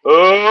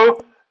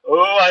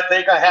 I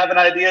think I have an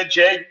idea.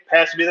 Jay,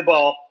 pass me the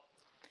ball.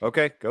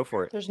 Okay, go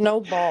for it. There's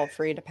no ball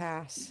for you to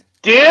pass.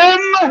 Dim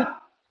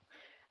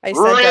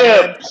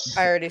ribs.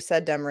 I already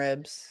said dim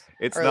ribs.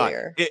 It's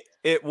earlier. not.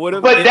 It would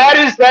have. But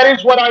that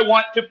is what I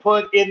want to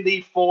put in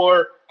the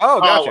 4.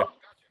 Oh,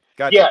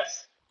 gotcha.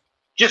 Yes,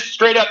 just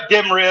straight up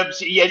dim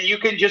ribs, and you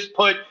can just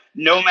put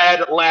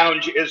Nomad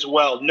Lounge as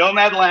well.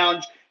 Nomad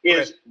Lounge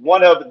is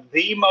one of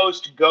the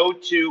most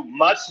go-to,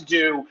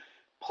 must-do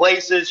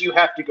places. You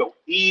have to go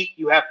eat,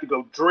 you have to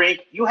go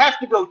drink, you have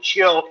to go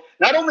chill.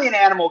 Not only in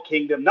Animal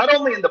Kingdom, not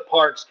only in the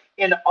parks,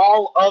 in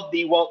all of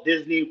the Walt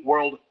Disney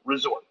World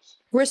resorts.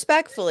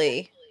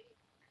 Respectfully.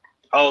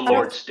 Oh,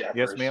 Lord Stephers.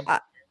 Yes, ma'am.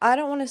 I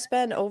don't want to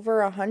spend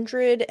over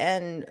 100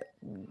 and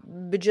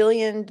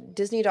bajillion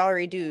Disney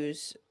dollar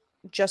dues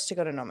just to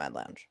go to Nomad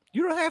Lounge.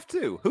 You don't have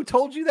to. Who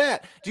told you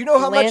that? Do you know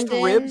how much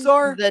the ribs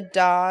are? The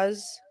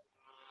Dawes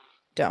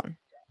don't.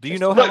 Do you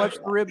know how much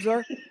the ribs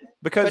are?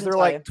 Because they're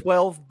like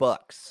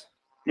 $12.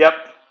 Yep.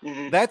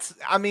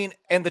 Mm-hmm.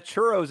 And the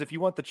churros, if you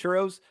want the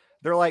churros,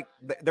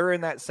 they're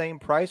in that same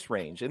price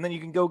range. And then you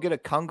can go get a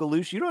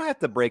congaloosh. You don't have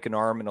to break an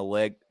arm and a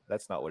leg.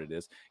 That's not what it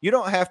is. You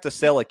don't have to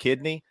sell a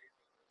kidney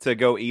to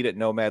go eat at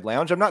Nomad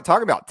Lounge. I'm not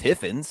talking about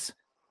Tiffin's.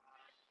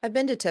 I've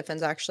been to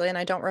Tiffin's actually, and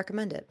I don't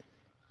recommend it.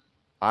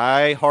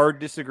 I hard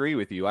disagree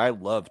with you. I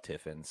love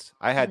Tiffin's.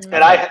 I've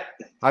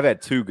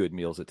had 2 good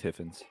meals at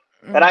Tiffin's.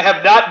 And I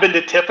have not been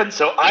to Tiffin's,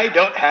 so I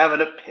don't have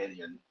an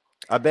opinion.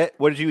 I bet.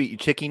 What did you eat? Your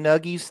chicky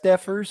nuggies,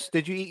 Stephers?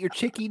 Did you eat your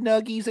chicky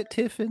nuggies at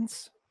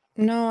Tiffin's?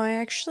 No, I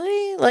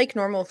actually like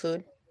normal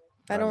food.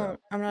 I'm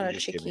not a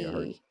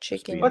chicken.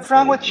 What's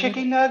wrong with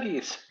chicky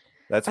nuggies?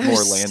 That's more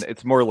land.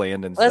 It's more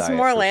Landon's diet. That's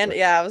more land. Sure.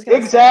 Yeah, I was gonna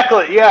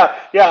exactly. Say.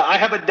 Yeah. I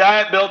have a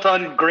diet built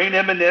on green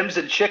M&Ms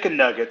and chicken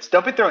nuggets.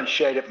 Don't be throwing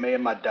shade at me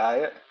and my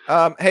diet.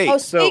 Hey.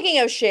 Speaking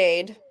of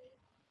shade,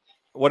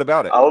 what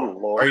about it? Oh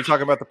Lord. Are you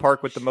talking about the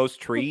park with the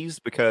most trees?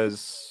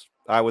 Because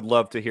I would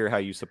love to hear how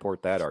you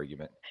support that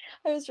argument.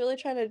 I was really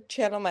trying to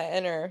channel my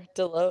inner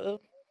Delo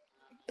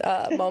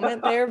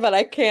moment there, but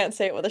I can't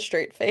say it with a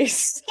straight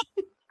face.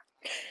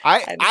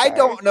 I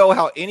don't know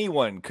how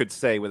anyone could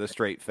say with a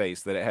straight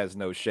face that it has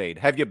no shade.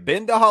 Have you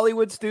been to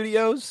Hollywood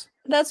Studios?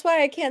 That's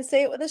why I can't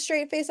say it with a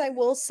straight face. I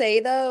will say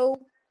though.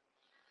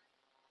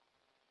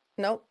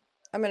 Nope.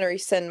 I'm gonna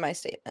rescind my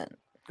statement.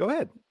 Go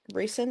ahead.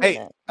 Rescind it.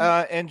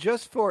 Hey, and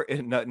just for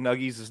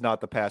Nuggies is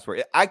not the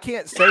password. I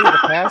can't say the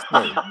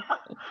password.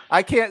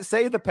 I can't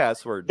say the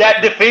password.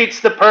 That defeats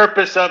the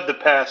purpose of the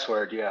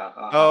password. Yeah.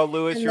 Oh,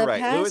 Lewis, you're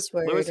right.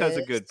 Lewis has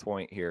a good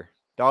point here.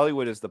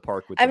 Dollywood is the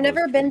park with. I've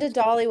never been to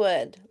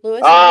Dollywood.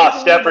 Lewis.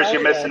 Stephers,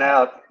 you're missing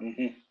out.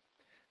 Mm-hmm.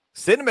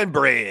 Cinnamon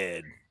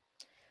bread.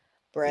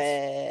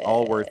 It's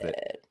all worth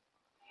it.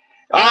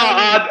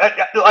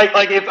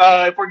 Like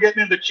if we're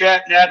getting in the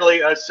chat,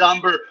 Natalie,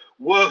 somber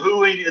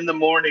woohooing in the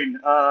morning,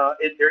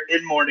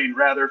 in morning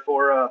rather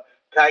for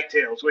kite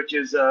tails, which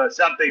is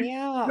something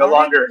no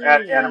longer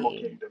at Animal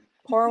Kingdom.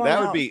 Pour one That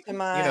would out be, to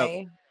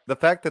my. the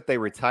fact that they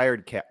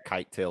retired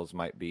Kite Tails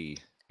might be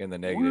in the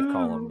negative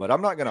column, but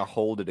I'm not going to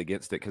hold it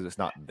against it because it's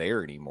not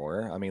there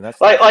anymore. I mean, that's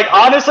like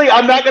honestly,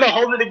 I'm not going to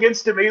hold it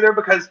against him either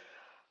because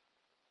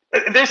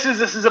this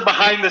is a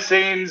behind the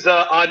scenes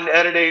on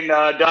editing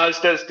Does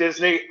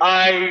Disney.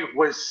 I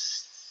was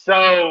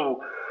so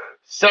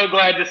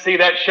glad to see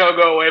that show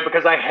go away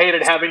because I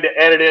hated having to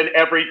edit in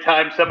every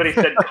time somebody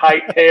said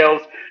Kite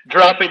Tails,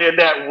 dropping in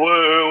that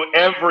woo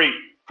every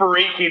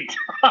freaking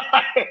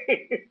time.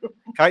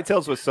 Kite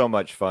Tails was so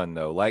much fun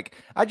though. Like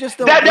I just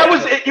don't.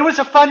 It was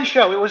a fun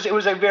show. It was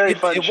a very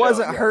fun show. It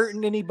wasn't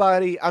hurting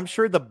anybody. I'm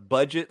sure the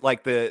budget,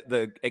 like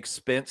the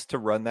expense to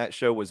run that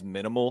show was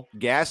minimal.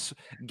 Gas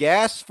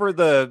for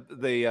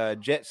the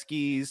jet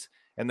skis,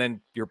 and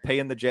then you're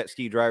paying the jet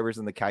ski drivers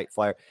and the kite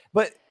flyer.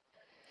 But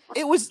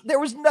there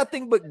was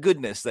nothing but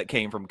goodness that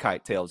came from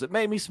Kite Tails. It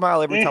made me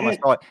smile every time I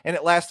saw it, and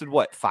it lasted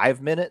what,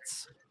 5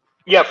 minutes?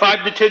 Yeah,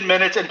 5 to 10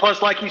 minutes, and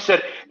plus, like you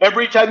said,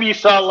 every time you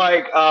saw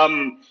like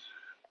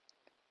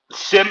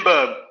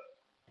Simba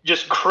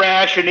just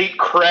crash and eat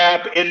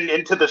crap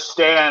into the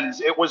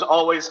stands, it was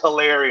always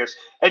hilarious.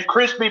 And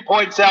Crispy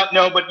points out,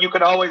 no, but you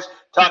can always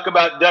talk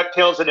about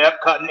DuckTales and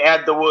Epcot and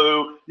add the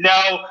woo. No,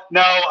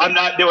 I'm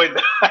not doing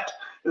that.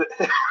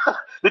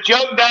 The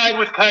joke died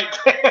with Kite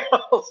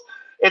Tails.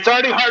 It's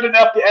already hard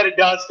enough to edit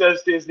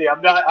Does Disney.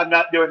 I'm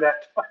not doing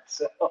that to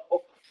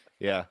myself.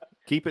 Yeah,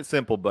 keep it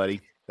simple,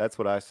 buddy. That's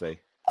what I say.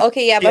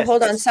 Okay, yeah, but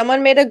hold on.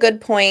 Someone made a good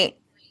point.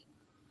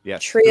 Yeah,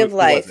 Tree of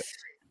Life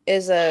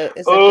is a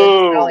good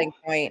selling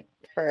point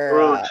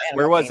for.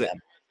 Where was it?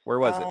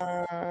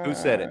 Who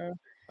said it?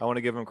 I want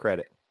to give him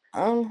credit.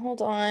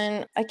 Hold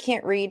on. I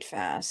can't read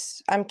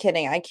fast. I'm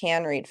kidding. I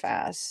can read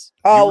fast.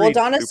 Oh, well,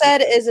 Donna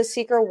said is a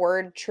secret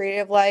word, Tree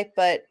of Life,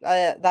 but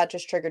that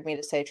just triggered me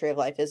to say Tree of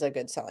Life is a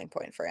good selling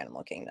point for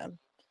Animal Kingdom.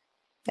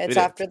 It's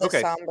after the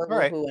somber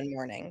woohoo and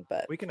mourning,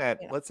 but we can add.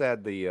 Let's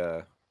add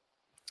the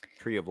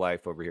Tree of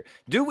Life over here.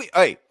 Do we?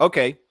 Hey,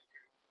 okay.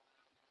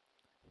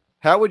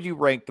 How would you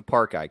rank the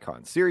park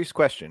icons? Serious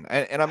question.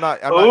 And I'm not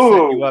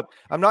setting you up.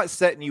 I'm not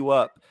setting you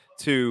up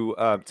to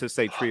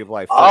say Tree of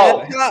Life.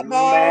 Oh, Epcot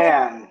Ball,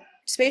 man.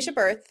 Spaceship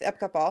Earth,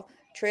 Epcot Ball,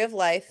 Tree of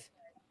Life,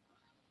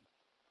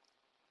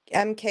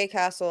 MK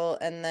Castle,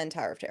 and then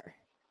Tower of Terror.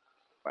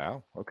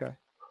 Wow. Okay.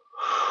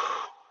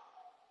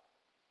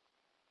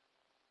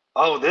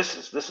 Oh, this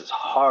is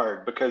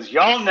hard because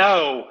y'all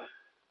know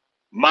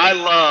my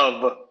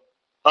love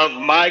of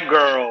my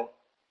girl,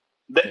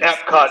 the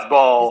Epcot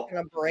Ball. It's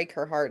gonna break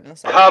her heart in a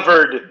second.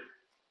 Covered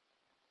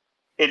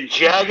in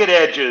jagged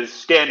edges,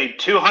 standing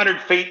 200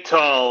 feet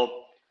tall,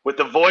 with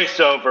the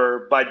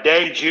voiceover by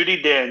Dame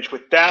Judi Dench,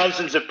 with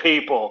thousands of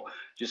people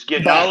just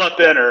getting all up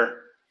in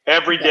her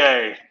every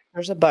day.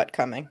 There's a butt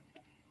coming.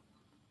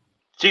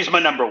 She's my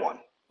number one.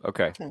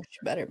 Okay. Oh, she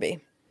better be.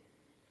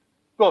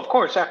 Well, of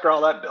course, after all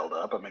that build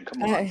up, I mean,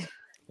 come on.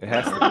 It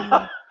has to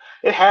be.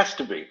 It has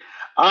to be.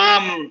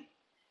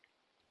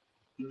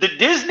 The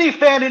Disney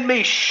fan in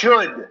me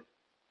should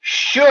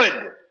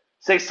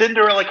say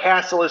Cinderella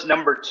Castle is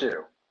number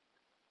 2.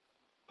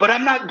 But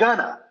I'm not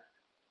gonna.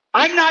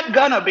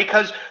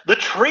 Because the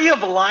Tree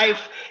of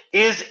Life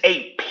is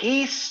a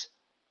piece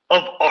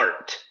of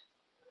art.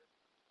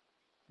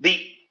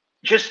 The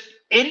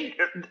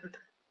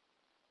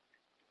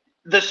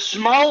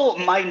small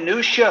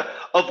minutia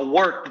of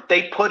work that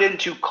they put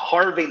into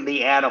carving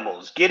the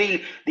animals,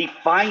 getting the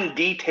fine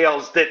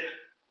details that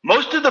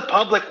most of the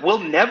public will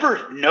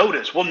never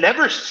notice, will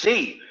never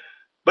see.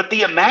 But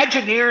the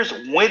Imagineers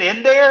went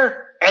in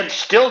there and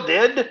still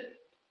did,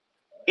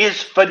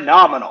 is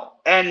phenomenal.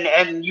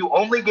 And you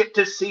only get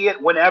to see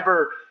it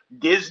whenever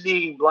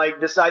Disney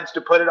decides to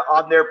put it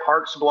on their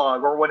parks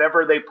blog, or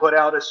whenever they put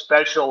out a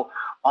special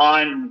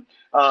on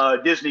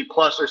Disney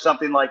Plus or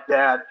something like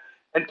that.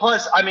 And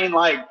plus, I mean,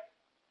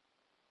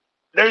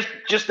 there's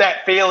just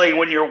that feeling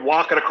when you're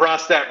walking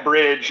across that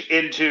bridge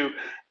into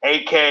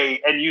AK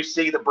and you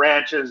see the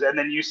branches and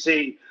then you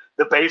see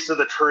the base of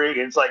the tree.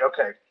 And it's like,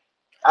 okay,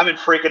 I'm in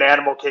freaking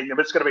Animal Kingdom.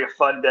 It's going to be a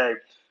fun day.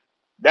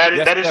 That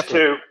is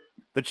 2.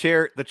 The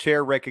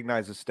chair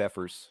recognizes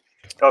Stephers.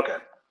 Okay.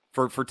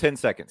 For 10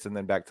 seconds and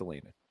then back to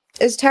Lena.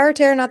 Is Tower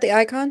Terror not the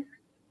icon?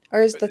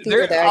 Or is the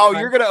theater the icon? Oh,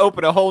 you're going to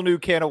open a whole new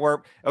can of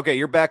worms. Okay,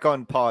 you're back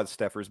on pause,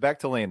 Stephers. Back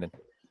to Landon.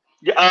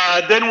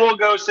 Then we'll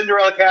go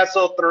Cinderella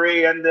Castle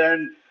 3, and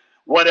then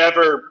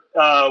whatever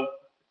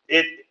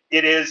it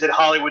is at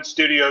Hollywood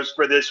Studios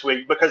for this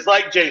week. Because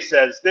like Jay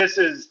says,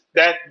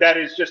 that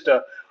is just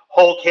a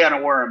whole can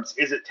of worms.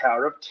 Is it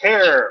Tower of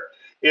Terror?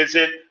 Is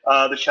it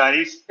the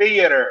Chinese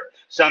Theater?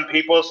 Some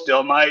people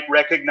still might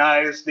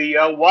recognize the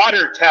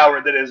water tower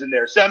that isn't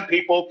there. Some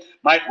people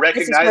might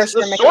recognize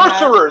the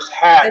sorcerer's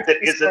hat that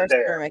isn't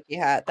there. Mickey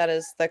hat. That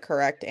is the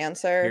correct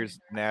answer. Here's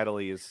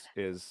Natalie is.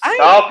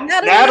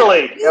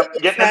 Natalie,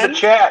 getting in the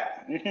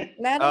chat. Natalie,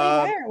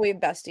 why are we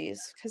besties?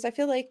 Because I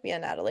feel like me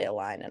and Natalie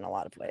align in a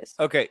lot of ways.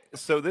 Okay,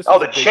 so this.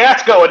 The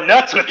chat's going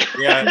nuts with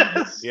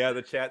this. Yeah,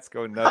 the chat's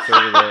going nuts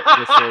over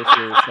the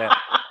sorcerer's hat.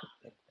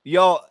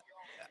 Y'all,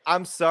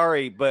 I'm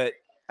sorry, but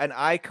an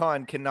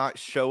icon cannot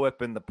show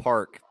up in the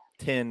park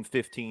 10,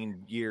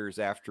 15 years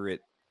after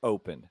it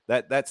opened.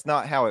 That's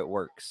not how it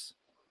works.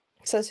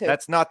 Says who?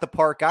 That's not the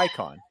park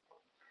icon.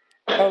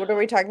 Oh, what are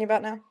we talking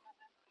about now?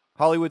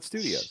 Hollywood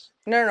Studios.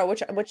 No.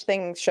 Which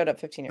thing showed up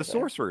 15 years The ago?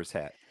 Sorcerer's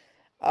Hat.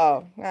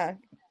 Oh,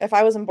 if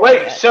I wasn't born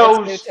yet, it's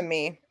new to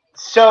me.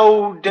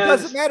 So it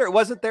doesn't matter. It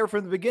wasn't there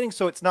from the beginning,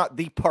 so it's not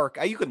the park.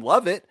 You can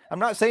love it. I'm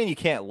not saying you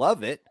can't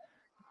love it,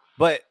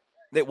 but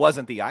it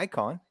wasn't the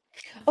icon.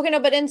 Okay, no,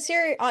 but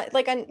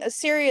on a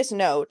serious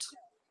note,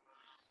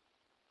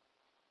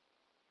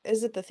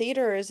 is it the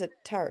theater or is it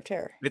Tower of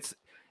Terror?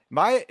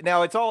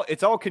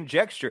 It's all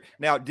conjecture.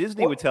 Now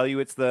Disney would tell you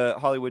it's the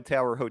Hollywood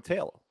Tower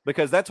Hotel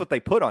because that's what they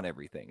put on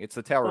everything. It's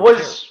the Tower of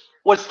Terror.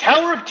 Was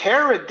Tower of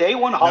Terror a day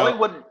one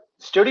Hollywood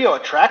studio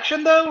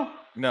attraction though?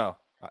 No.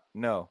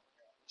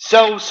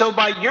 So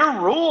by your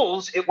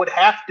rules, it would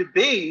have to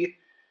be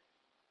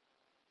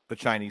the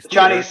Chinese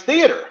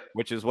Theater,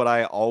 which is what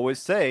I always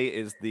say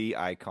is the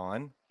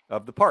icon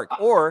of the park,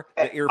 or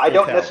the Earful I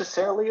don't Tower.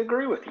 necessarily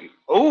agree with you.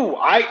 Oh,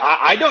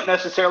 I don't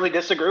necessarily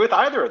disagree with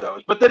either of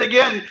those. But then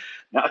again,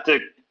 not to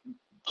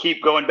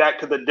keep going back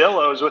to the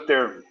Dillos with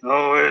their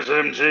it's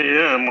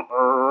MGM.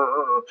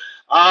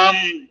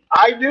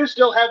 I do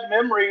still have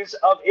memories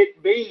of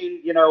it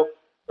being,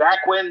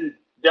 back when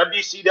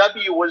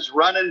WCW was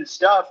running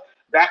stuff,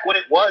 back when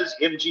it was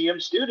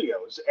MGM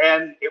Studios,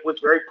 and it was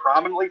very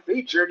prominently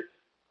featured,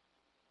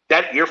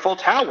 that Earful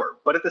Tower.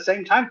 But at the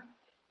same time,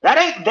 that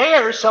ain't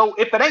there. So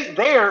if it ain't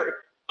there,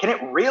 can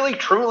it really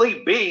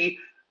truly be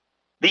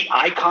the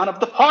icon of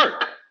the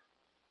park?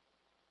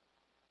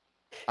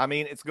 I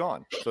mean, it's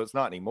gone, so it's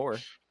not anymore.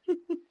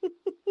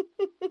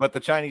 But the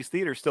Chinese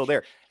Theater is still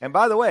there. And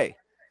by the way,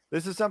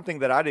 this is something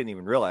that I didn't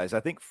even realize. I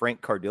think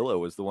Frank Cardillo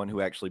was the one who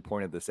actually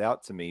pointed this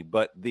out to me.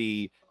 But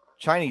the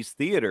Chinese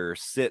Theater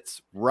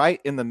sits right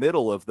in the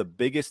middle of the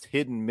biggest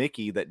hidden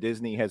Mickey that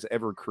Disney has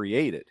ever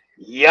created.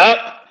 Yep.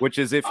 Which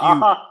is if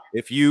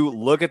you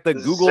look at the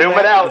Google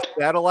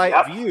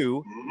satellite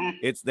view,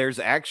 there's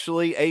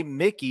actually a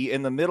Mickey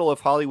in the middle of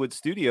Hollywood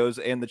Studios,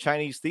 and the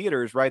Chinese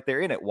Theater is right there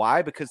in it.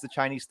 Why? Because the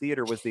Chinese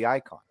Theater was the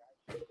icon.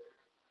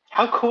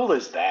 How cool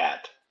is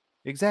that?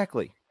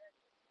 Exactly.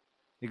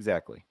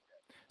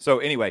 So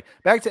anyway,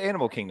 back to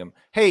Animal Kingdom.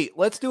 Hey,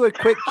 let's do a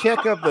quick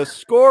check of the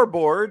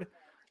scoreboard.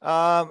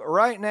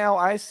 Right now,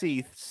 I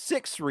see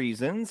 6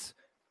 reasons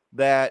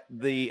that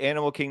the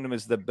Animal Kingdom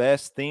is the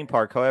best theme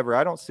park. However,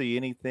 I don't see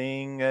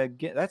anything.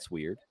 That's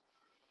weird.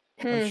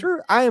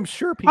 I am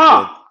sure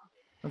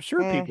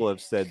people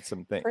have said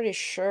some things. Pretty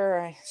sure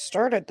I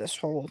started this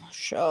whole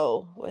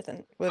show with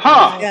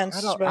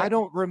I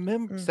don't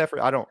remember. Stephers,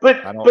 I don't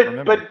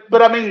remember.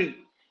 But I mean,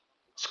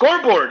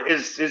 scoreboard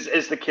is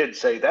the kids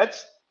say.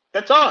 That's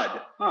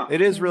odd. Huh. It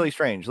is really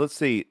strange. Let's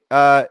see.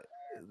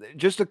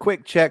 Just a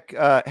quick check.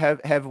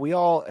 Have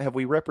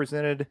we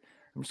represented?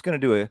 I'm just going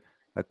to do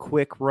a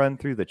quick run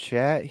through the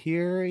chat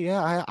here.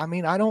 Yeah, I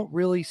mean, I don't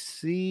really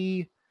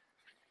see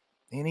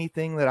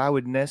anything that I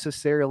would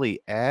necessarily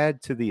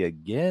add to the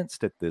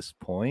against at this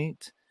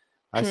point.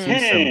 I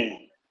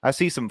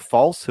see some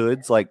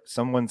falsehoods, like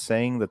someone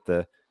saying that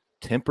the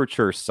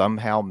temperature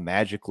somehow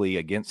magically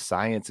against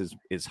science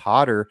is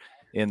hotter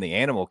in the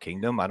Animal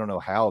Kingdom. I don't know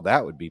how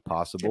that would be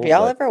possible. Have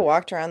y'all ever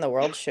walked around the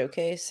World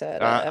Showcase?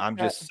 I'm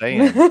just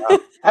saying.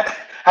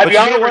 Have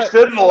y'all ever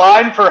stood in the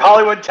line for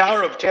Hollywood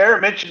Tower of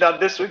Terror mentioned on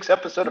this week's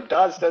episode of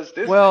Daz Does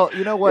Disney? Well,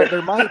 you know what?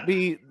 There might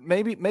be,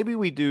 maybe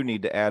we do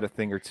need to add a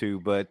thing or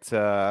two, but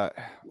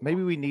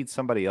maybe we need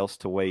somebody else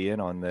to weigh in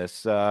on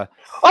this. Oh,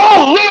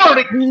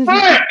 Lord,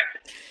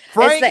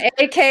 Frank, it's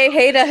the AK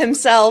Hater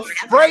himself.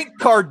 Frank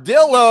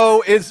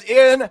Cardillo is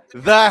in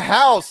the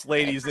house,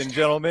 ladies and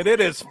gentlemen. It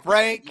is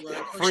Frank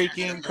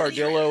freaking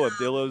Cardillo of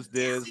Dillo's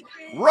Diz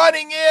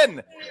running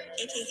in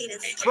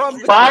from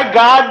the By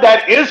God,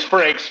 that is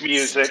Frank's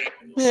music.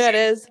 Yeah, it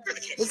is.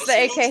 It's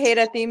the AK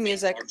Hater theme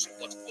music.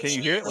 Can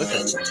you hear it?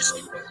 Listen.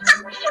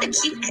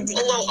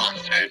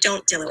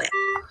 Don't do it.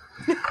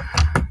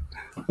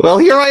 Well,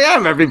 here I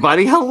am,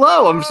 everybody.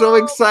 Hello. I'm so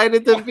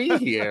excited to be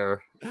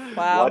here.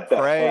 Wow. What the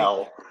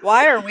hell?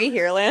 Why are we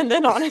here,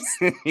 Landon,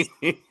 honestly? Hey,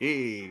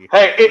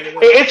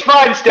 it's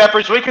fine,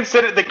 Stephers. We can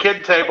sit at the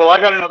kid table. I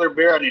got another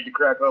beer I need to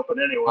crack open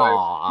anyway.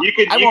 Aww, you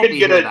can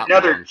get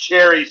another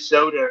cherry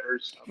soda or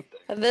something.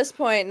 At this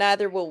point,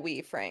 neither will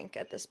we, Frank.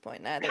 At this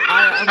point, neither.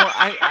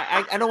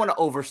 I don't want to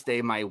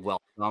overstay my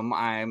welcome.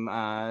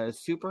 I'm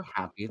super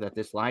happy that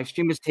this live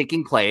stream is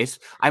taking place.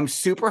 I'm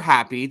super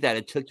happy that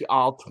it took you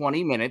all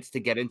 20 minutes to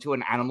get into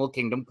an Animal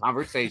Kingdom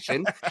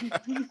conversation.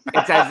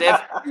 It's as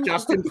if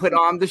Justin put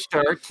on the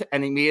shirt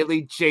and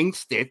immediately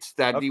jinxed it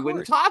that he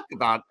wouldn't talk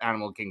about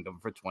Animal Kingdom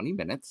for 20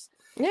 minutes.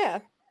 Yeah.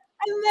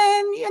 And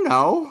then,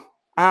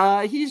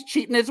 he's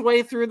cheating his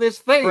way through this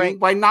thing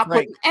by not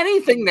putting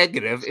anything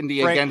negative in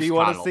the against. Do you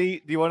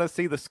want to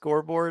see the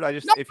scoreboard?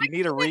 If you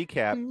need a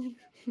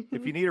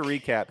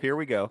recap, here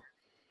we go.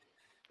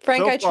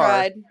 Frank, I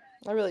tried.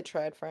 I really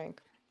tried,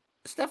 Frank.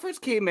 Stephers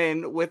came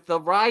in with the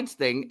rides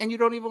thing, and you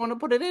don't even want to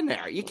put it in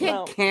there. You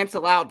can't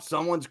cancel out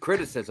someone's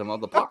criticism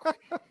of the park.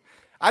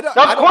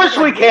 Of course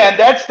we can.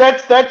 That's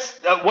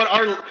what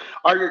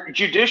our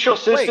judicial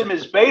system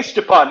is based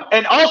upon.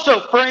 And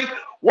also, Frank,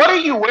 what are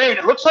you wearing?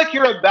 It looks like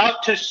you're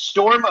about to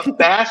storm a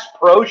Bass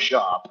Pro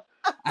Shop.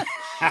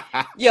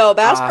 Yo,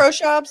 Bass Pro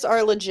Shops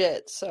are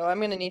legit, so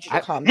I'm gonna need you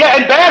to comment. Yeah,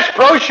 and Bass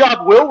Pro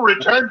Shop will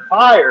return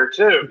fire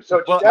too.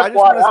 So just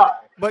FYI.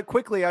 But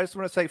quickly, I just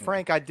want to say,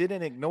 Frank, I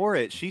didn't ignore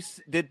it.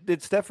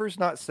 Did Stephers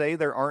not say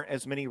there aren't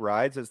as many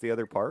rides as the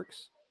other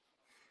parks?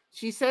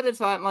 She said it's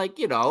not like,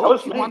 she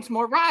wants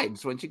more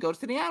rides when she goes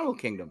to the Animal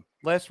Kingdom.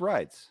 Less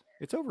rides.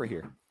 It's over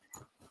here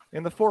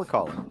in the 4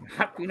 column.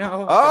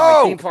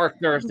 My theme park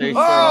Thursday.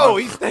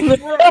 He's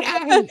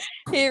thinking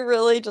He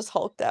really just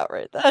hulked out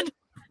right then.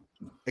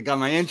 I got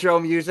my intro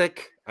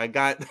music. I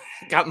got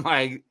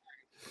my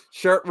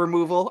shirt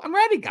removal. I'm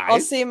ready, guys. I'll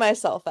see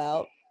myself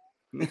out.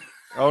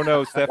 Oh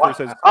no, Stephers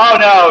says.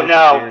 Oh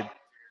no.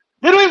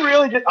 Did we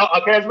really just?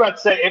 Okay, I was about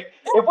to say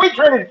if we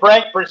traded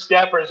Frank for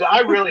Stephers, I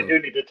really do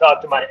need to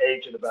talk to my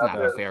agent about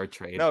this. Not a fair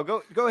trade. No,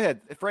 go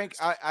ahead, Frank.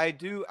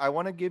 I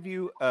want to give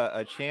you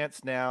a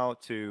chance now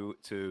to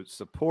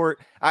support.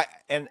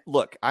 And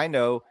look, I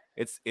know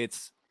it's a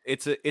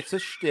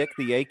shtick.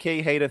 The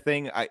AK Hata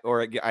thing. I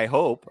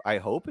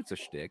hope it's a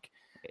shtick.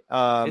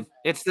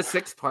 It's the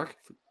 6th park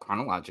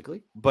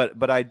chronologically.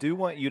 But I do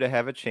want you to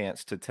have a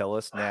chance to tell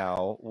us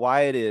now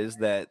why it is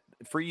that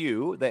for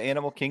you the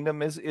Animal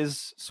Kingdom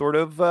is sort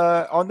of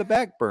on the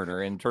back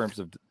burner in terms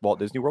of Walt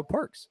Disney World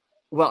parks.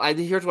 Well,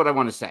 here's what I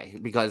want to say,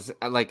 because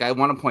I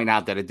want to point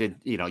out that it did,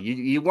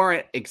 you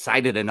weren't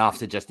excited enough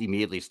to just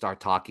immediately start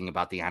talking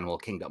about the Animal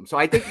Kingdom. So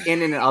I think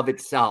in and of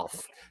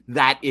itself,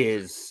 that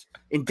is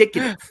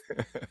indicative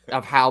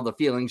of how the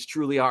feelings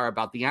truly are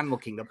about the Animal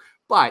Kingdom.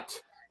 But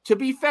to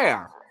be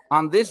fair,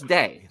 on this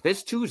day,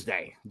 this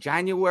Tuesday,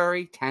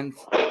 January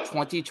 10th,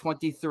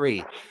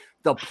 2023,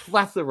 the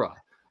plethora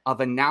of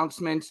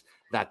announcements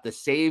that the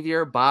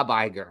Savior, Bob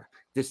Iger,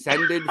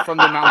 descended from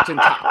the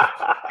mountaintop,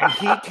 and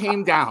he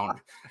came down,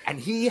 and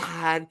he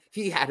had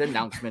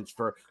announcements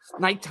for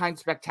nighttime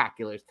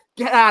spectaculars.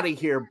 Get out of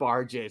here,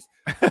 barges!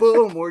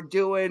 Boom! We're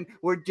doing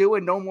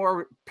no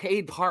more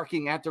paid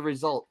parking at the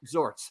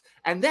resorts.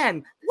 And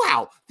then,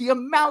 wow, the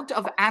amount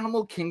of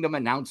Animal Kingdom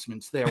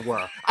announcements there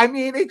were. I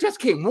mean, it just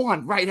came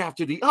one right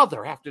after the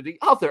other.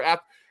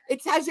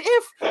 It's as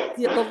if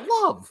the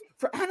love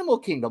for Animal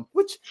Kingdom,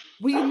 which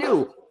we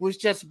knew was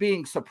just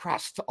being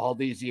suppressed all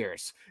these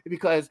years,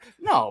 because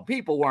no,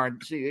 people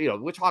weren't,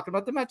 we're talking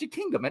about the Magic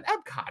Kingdom and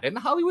Epcot and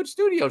the Hollywood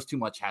Studios too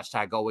much,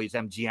 #always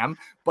MGM.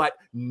 But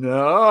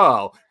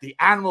no, the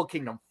Animal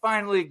Kingdom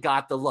finally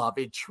got the love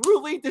it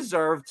truly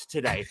deserved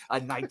today. A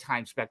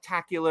nighttime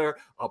spectacular,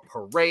 a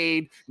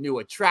parade, new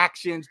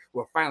attractions.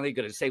 We're finally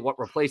going to say what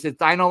replaces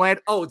Dino Land.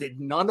 Oh, did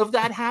none of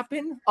that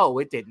happen? Oh,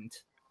 it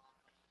didn't.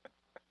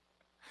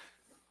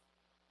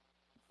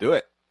 Do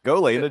it.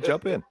 Go, Lena,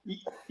 jump in.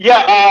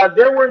 Yeah,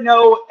 there were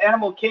no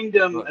Animal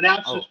Kingdom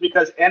announcements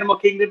because Animal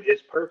Kingdom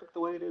is perfect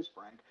the way it is,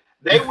 Frank.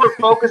 They were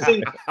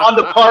focusing on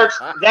the parks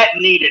that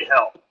needed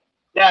help.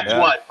 That's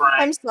what, Frank.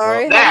 I'm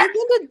sorry. Have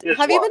you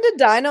been to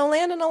Dino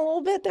Land in a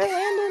little bit there,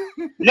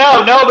 Landon?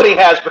 No, nobody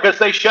has, because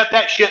they shut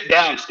that shit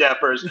down,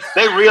 Stephers.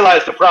 They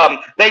realized the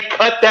problem. They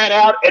cut that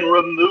out and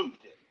removed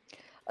it.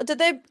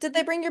 Did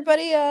they bring your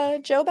buddy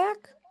Joe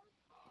back?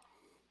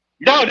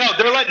 No,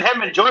 they're letting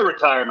him enjoy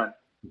retirement.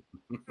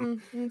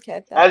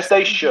 Okay. As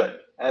they should.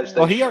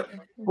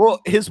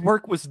 His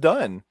work was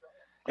done.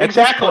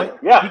 Exactly.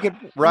 He could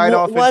ride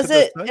off. Is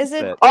it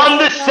on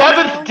the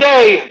 7th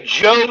day?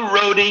 Joe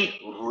Rohde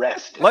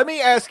rested. Let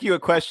me ask you a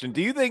question.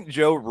 Do you think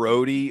Joe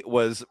Rohde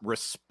was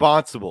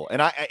responsible?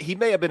 And he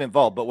may have been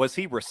involved, but was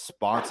he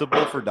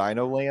responsible for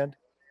Dino Land?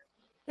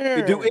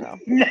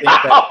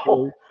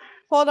 No.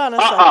 Hold on a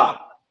second.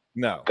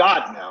 No.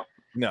 God, no.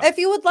 No. If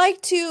you'd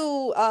like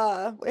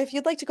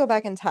to go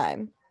back in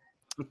time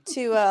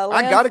to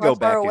I gotta go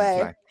back in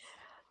time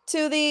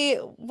to the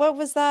what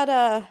was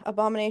that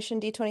Abomination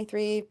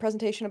D23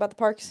 presentation about the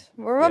parks.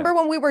 Remember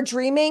when we were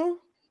dreaming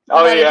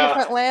about a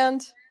different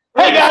land?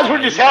 Hey guys,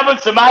 we're just having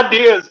some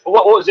ideas.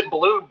 What was it?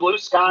 Blue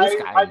sky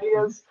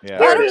ideas? Yeah.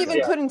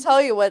 I couldn't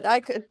tell you what. I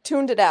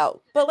tuned it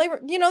out. But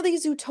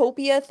these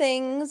utopia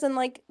things and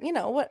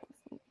what?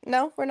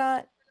 No, we're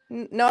not.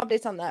 No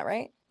updates on that,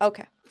 right?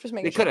 Okay, just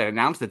making sure. They could have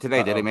announced it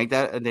today. Did they make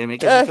that? Did they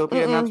make a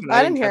utopia announcement?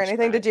 I didn't hear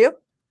anything. Did you?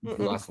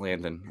 Lost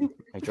Landon.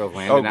 I drove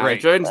Landon out.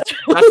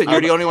 Listen,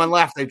 you're the only one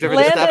left. I've driven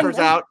Stephers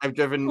out. I've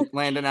driven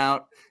Landon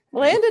out.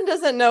 Landon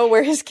doesn't know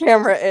where his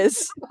camera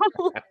is.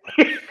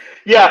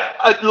 Yeah,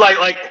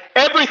 like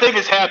everything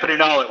is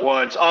happening all at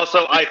once.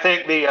 Also, I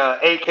think the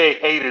AK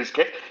haters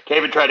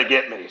came and tried to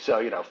get me.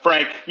 So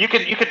Frank, you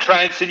can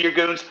try and send your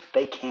goons.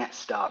 They can't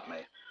stop me.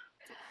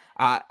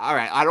 All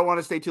right, I don't want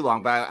to stay too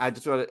long, but I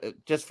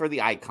just for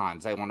the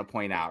icons, I want to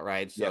point out,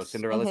 right? So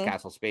Cinderella's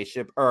Castle,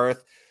 Spaceship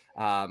Earth,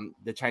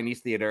 the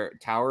Chinese Theater,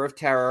 Tower of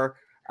Terror,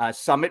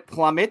 Summit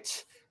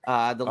Plummet,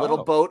 the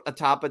little boat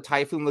atop a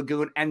Typhoon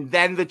Lagoon, and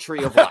then the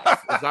Tree of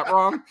Life. Is that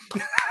wrong?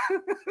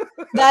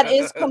 That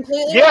is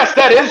completely Yes,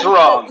 that is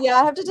wrong.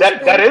 Yeah, I have to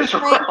disagree. That is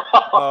wrong.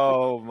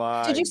 Oh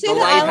my! Did you say The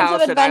the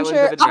Islands of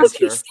Adventure?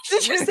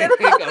 Did you say There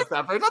you go,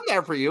 Stephers. I'm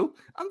there for you.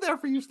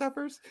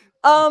 Stephers.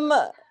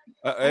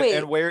 Wait.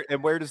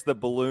 And where does the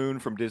balloon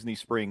from Disney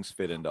Springs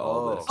fit into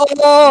all this?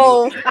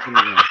 Oh.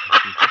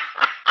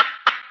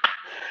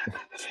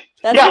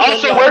 Yeah.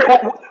 Also,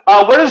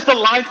 where does the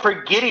line for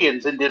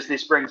Gideons in Disney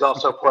Springs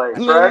also play?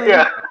 Right?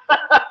 Yeah.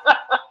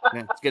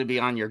 It's going to be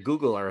on your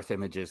Google Earth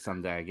images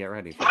someday. Get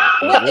ready for it.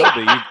 It will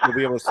be. You'll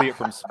be able to see it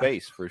from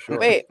space for sure.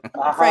 Wait,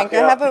 Frank,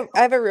 I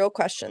have a real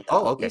question.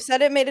 Though. Oh, okay. You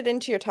said it made it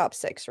into your top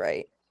 6,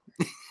 right?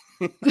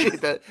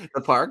 the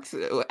parks.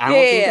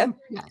 Yeah.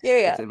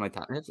 It's in my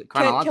top. It's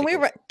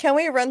Can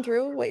we run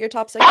through what your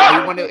top 6?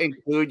 Are? You want to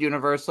include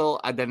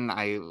Universal?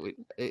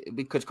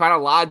 Because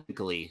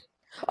chronologically.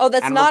 Oh,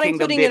 that's Animal not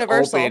Kingdom including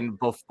Universal. Open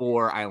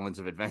before Islands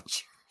of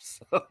Adventure.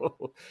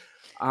 So,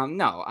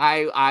 no,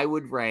 I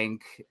would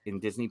rank in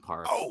Disney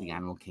Parks the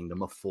Animal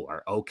Kingdom a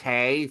 4.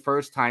 Okay,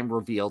 first time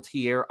revealed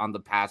here on the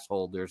Pass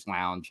Holders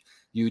Lounge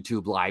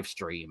YouTube live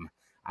stream.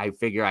 I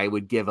figure I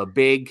would give a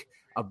big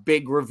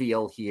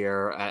reveal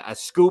here, a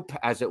scoop,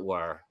 as it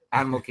were.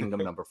 Animal Kingdom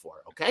number 4.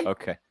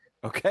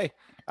 Okay.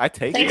 I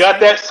take it. You got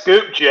that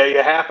scoop, Jay.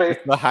 You happy?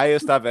 It's the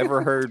highest I've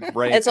ever heard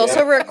rank. It's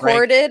also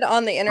recorded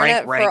on the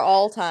internet for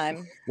all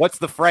time. What's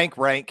the Frank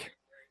rank?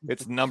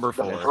 It's number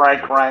 4.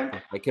 Frank rank.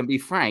 It can be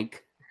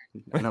Frank,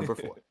 number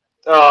 4.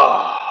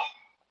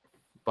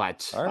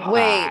 But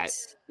wait,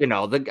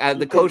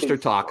 the coaster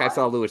talk. I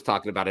saw Lewis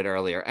talking about it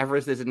earlier.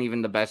 Everest isn't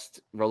even the best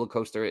roller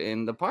coaster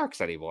in the parks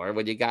anymore.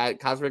 When you got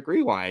Cosmic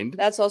Rewind,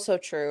 that's also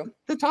true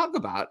to talk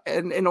about.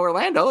 And in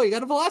Orlando, you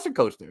got a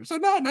Velocicoaster. So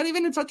no, not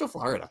even in Central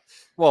Florida.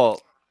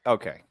 Well,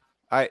 okay,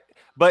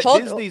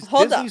 Disney's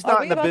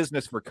not in the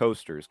business for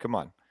coasters. Come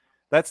on,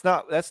 that's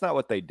not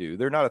what they do.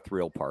 They're not a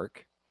thrill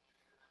park.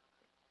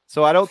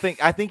 So I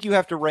think you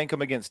have to rank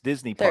them against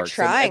Disney parks.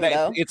 They're trying,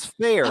 though. It's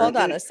fair. Hold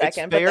on a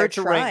second. It's fair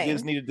to rank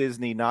Disney to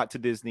Disney, not to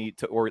Disney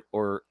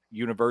or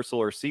Universal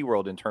or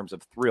SeaWorld in terms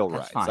of thrill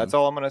rides. Fine. That's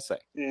all I'm going to say.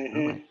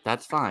 Mm-hmm.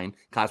 That's fine.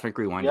 Cosmic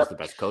Rewind is the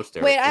best coaster.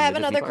 Wait, I have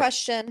another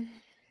question.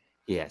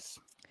 Yes.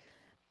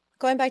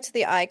 Going back to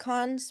the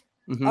icons,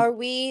 are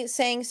we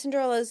saying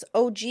Cinderella's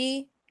OG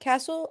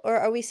castle, or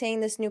are we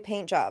saying this new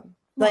paint job?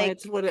 Like,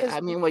 it's what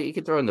you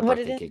can throw in the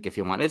birthday cake if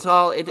you want. It's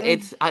all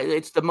it's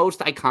the most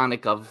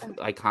iconic of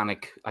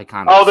iconic.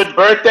 Oh, the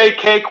birthday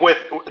cake with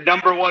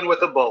number 1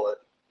 with a bullet.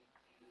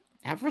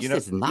 Everest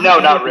is not. No,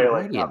 not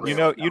really.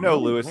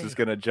 Lewis is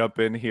going to jump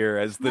in here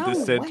as the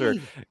dissenter.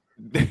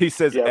 He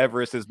says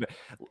Everest is.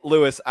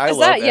 Lewis, I love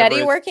that Yeti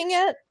Everest. Working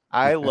yet?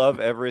 I love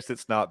Everest.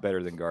 It's not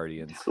better than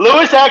Guardians.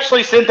 Lewis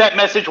actually sent that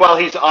message while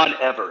he's on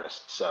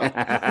Everest. So,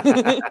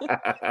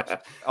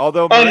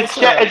 although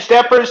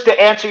Stephers,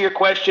 to answer your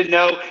question,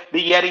 no,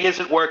 the Yeti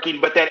isn't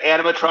working, but that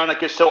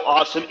animatronic is so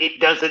awesome it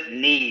doesn't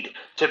need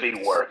to be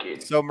working.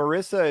 So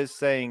Marissa is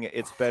saying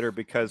it's better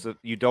because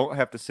you don't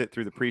have to sit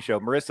through the pre-show.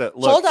 Marissa,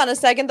 look. Hold on a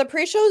second. The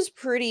pre-show is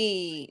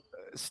pretty.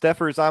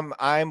 Stephers,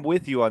 I'm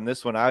with you on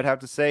this one. I would have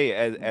to say,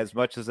 as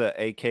much as a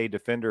AK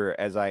defender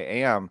as I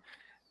am,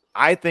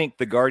 I think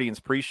the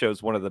Guardians pre-show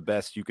is one of the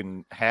best you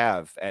can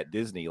have at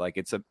Disney. Like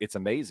it's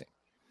amazing.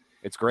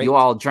 It's great. You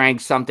all drank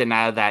something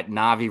out of that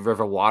Navi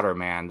River water,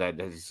 man. I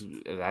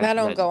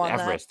don't go on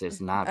Everest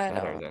is not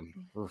better than.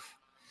 Oof.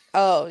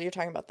 Oh, you're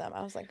talking about them.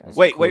 I was like,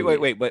 wait.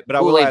 But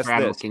I will ask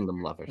this: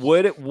 Kingdom lovers.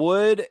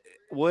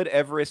 Would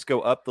Everest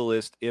go up the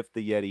list if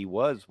the Yeti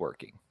was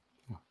working?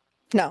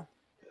 No.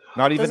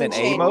 Not even in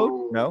A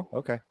mode? No.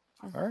 Okay.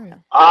 All right.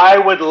 I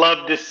would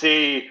love to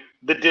see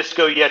the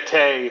Disco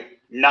Yeti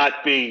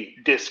not be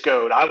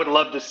discoed. I would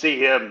love to see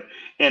him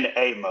in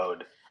A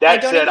mode.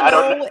 That said, I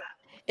don't know.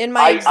 In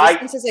my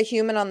existence as a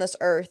human on this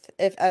earth,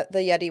 if the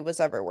Yeti was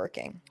ever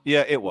working.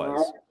 Yeah, it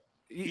was.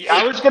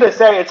 I was going to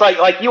say, it's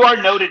like you are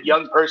noted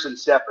young person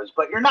Stephers,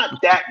 but you're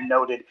not that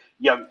noted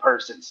young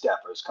person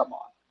Stephers. Come on.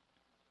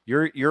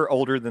 You're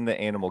older than the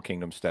Animal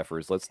Kingdom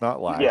Stephers. Let's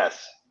not lie.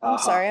 Yes. I'm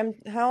sorry.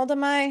 How old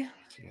am I?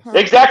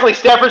 Exactly,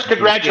 Stephers.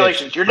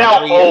 Congratulations. You're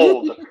now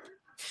old.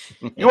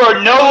 You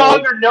are no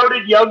longer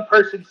noted young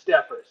person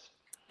Stephers.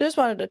 Just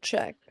wanted to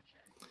check.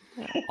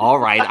 All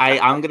right,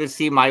 I'm gonna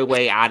see my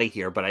way out of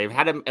here. But I've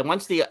had him, and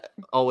once the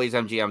Always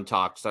MGM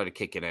talk started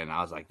kicking in,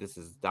 I was like,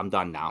 I'm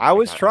done now. I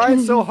was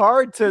trying so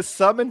hard to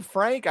summon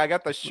Frank. I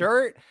got the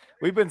shirt.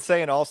 We've been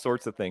saying all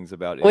sorts of things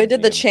about it. We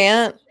did the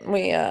chant.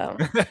 We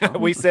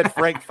said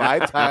Frank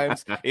 5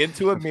 times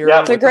into a mirror. Yeah,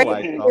 it's a great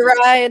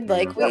ride.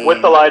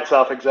 With the lights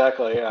off,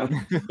 exactly. Yeah.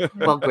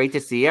 Well, great to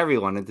see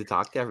everyone and to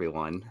talk to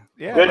everyone.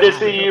 Yeah. Good to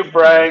see you,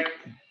 Frank.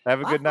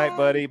 Have a good night,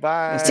 buddy.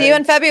 Bye. See you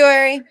in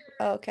February.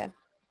 Oh, okay.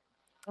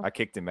 I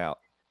kicked him out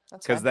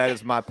because that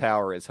is my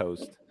power as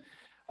host.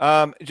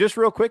 Just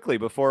real quickly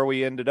before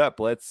we end it up,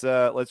 let's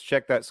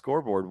check that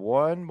scoreboard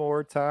one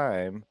more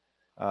time.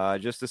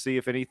 Just to see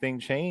if anything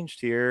changed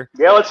here.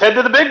 Yeah, let's head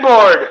to the big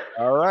board.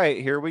 All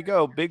right, here we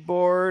go. Big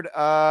board.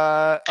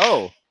 I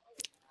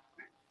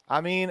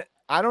mean,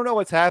 I don't know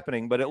what's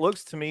happening, but it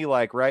looks to me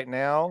like right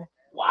now,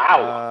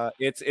 wow,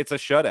 it's a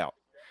shutout.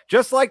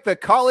 Just like the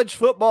college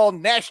football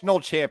national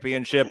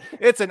championship,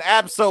 it's an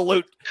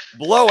absolute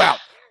blowout.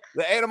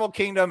 The Animal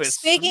Kingdom is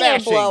Speaking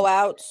of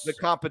blowouts. The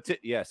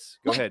competition. Yes,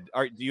 go ahead.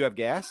 Do you have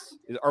gas?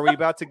 Are we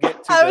about to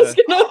get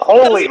to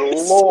Holy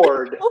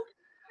Lord.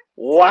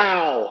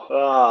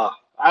 Wow.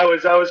 I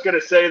was going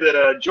to say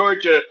that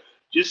Georgia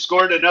just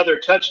scored another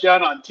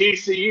touchdown on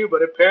TCU,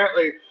 but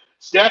apparently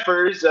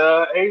Stephers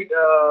ate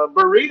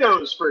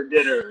burritos for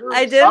dinner.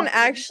 I didn't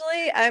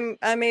actually.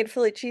 I made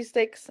Philly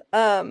cheesesteaks.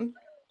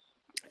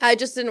 I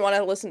just didn't want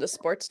to listen to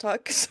sports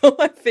talk, so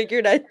I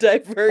figured I'd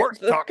divert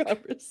the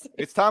conversation.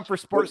 It's time for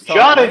sports talk.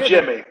 John and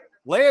Jimmy.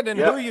 Landon,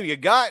 who you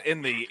got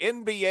in the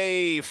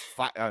NBA?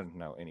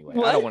 No, anyway,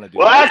 I don't want to do.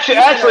 Well,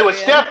 actually, with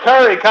Steph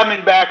Curry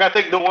coming back, I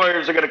think the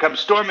Warriors are going to come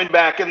storming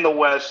back in the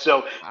West.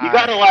 So you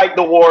got to like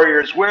the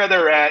Warriors where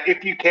they're at.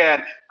 If you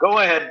can, go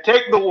ahead,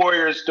 take the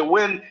Warriors to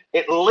win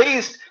at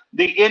least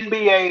the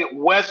NBA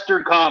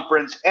Western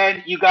Conference,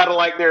 and you got to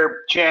like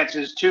their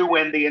chances to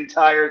win the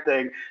entire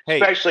thing,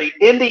 especially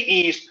in the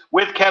East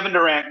with Kevin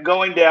Durant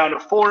going down to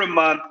 4 a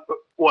month.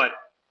 What?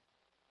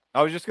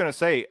 I was just going to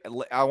say,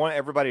 I want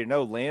everybody to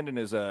know Landon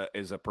is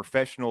a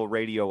professional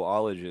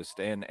radiologist,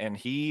 and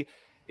he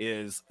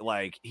is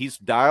he's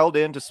dialed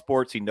into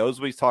sports. He knows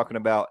what he's talking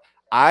about.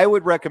 I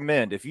would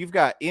recommend, if you've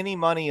got any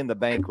money in the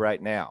bank right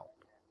now,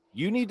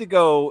 you need to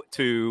go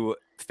to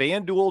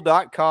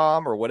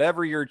FanDuel.com or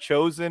whatever your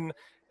chosen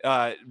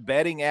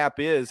betting app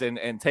is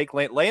and take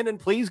Landon,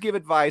 please give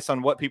advice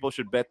on what people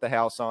should bet the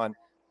house on.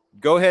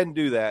 Go ahead and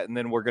do that, and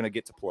then we're going to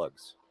get to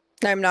plugs.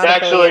 I'm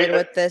not affiliated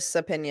with this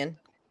opinion.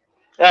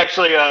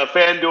 Actually,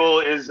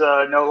 FanDuel is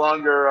no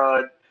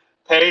longer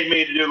paying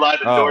me to do live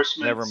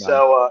endorsements. Never mind.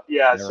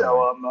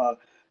 So,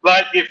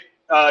 but if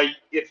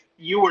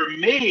you were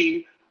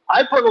me,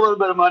 I put a little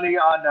bit of money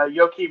on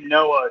Joakim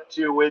Noah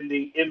to win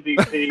the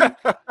MVP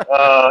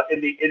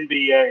in the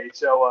NBA.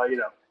 So,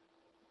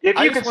 if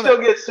you can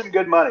still get some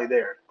good money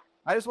there.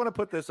 I just want to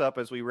put this up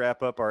as we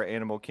wrap up our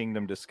Animal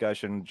Kingdom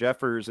discussion.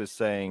 Jeffers is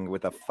saying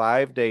with a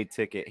 5-day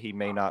ticket, he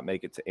may not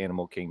make it to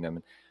Animal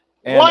Kingdom.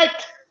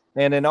 What?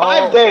 And in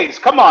 5 days?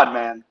 Come on,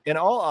 man. In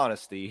all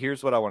honesty,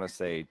 here's what I want to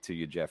say to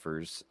you,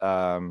 Jeffers.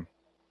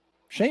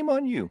 Shame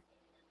on you.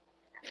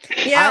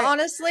 Yeah,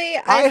 honestly,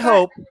 I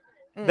hope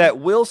that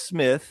Will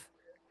Smith,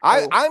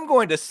 I'm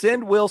going to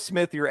send Will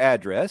Smith your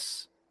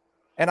address,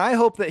 and I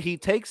hope that he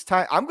takes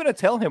time. I'm going to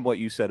tell him what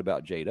you said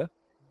about Jada,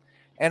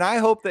 and I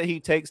hope that he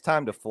takes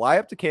time to fly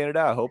up to Canada.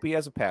 I hope he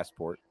has a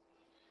passport,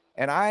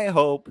 and I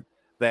hope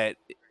that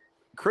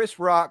Chris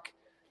Rock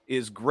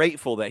is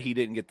grateful that he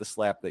didn't get the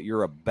slap that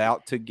you're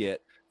about to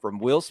get from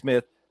Will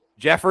Smith.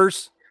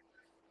 Jeffers,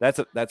 that's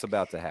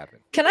about to happen.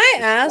 Can I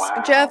ask,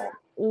 Jeff,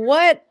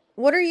 what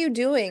are you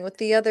doing with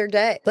the other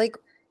day?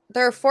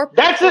 There are 4.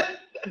 That's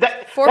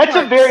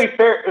a very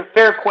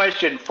fair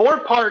question. 4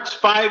 parts,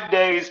 5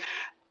 days,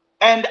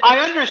 and I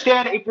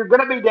understand if you're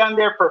going to be down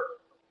there for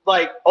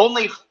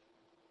only.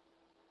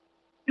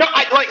 No,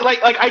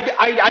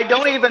 I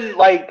don't even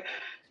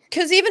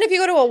because even if you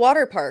go to a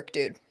water park,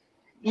 dude.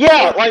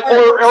 Yeah,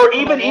 or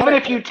even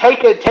if you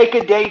take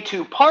a day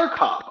to park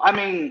hop, I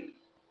mean,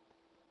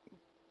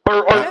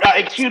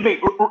 excuse me,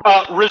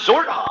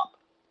 resort hop.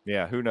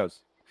 Yeah, who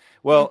knows?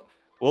 Well,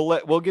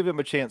 we'll give him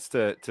a chance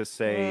to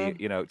say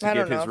to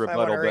give his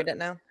rebuttal.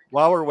 But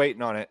while we're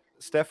waiting on it,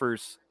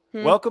 Stephers,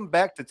 welcome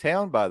back to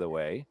town. By the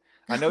way,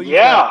 I know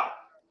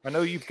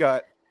you've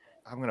got.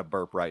 I'm going to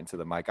burp right into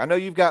the mic. I know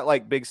you've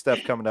got big stuff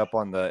coming up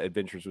on the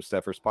Adventures with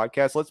Stephers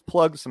podcast. Let's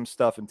plug some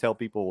stuff and tell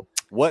people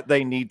what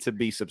they need to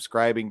be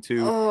subscribing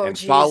to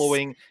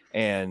following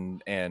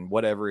and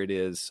whatever it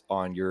is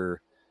on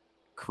your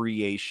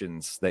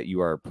creations that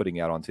you are putting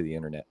out onto the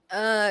internet.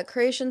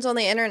 Creations on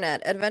the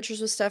internet,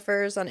 Adventures with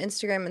Stephers on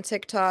Instagram and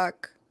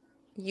TikTok,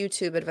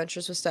 YouTube,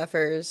 Adventures with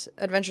Stephers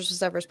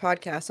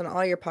podcast on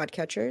all your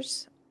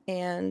podcatchers.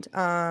 And,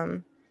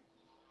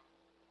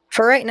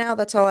 for right now,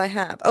 that's all I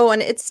have. Oh,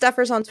 and it's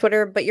Stephers on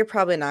Twitter, but you're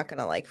probably not going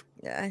to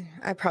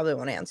I probably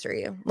won't answer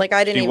you.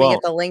 I didn't even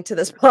get the link to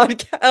this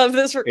podcast of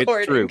this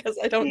recording because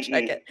I don't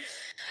check it.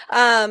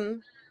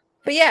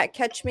 But yeah,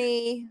 catch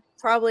me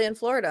probably in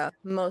Florida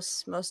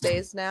most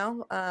days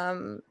now.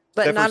 But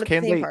Stephers, not at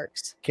the theme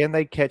parks. Can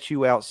they catch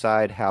you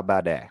outside? How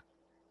about that?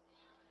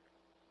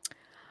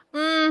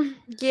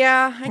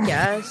 Yeah, I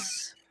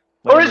guess.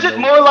 Or is it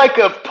more like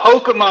a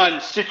Pokemon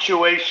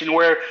situation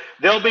where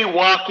they'll be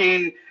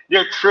walking,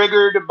 they're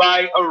triggered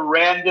by a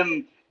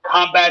random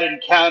combat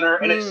encounter,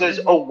 and it says,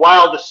 "Oh,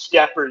 wow, the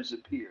Stephers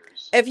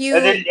appears." And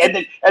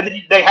then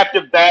they have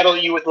to battle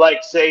you with,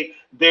 say,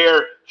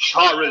 their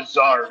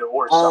Charizard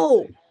or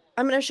something.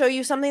 I'm going to show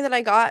you something that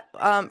I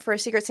got for a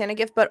Secret Santa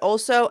gift, but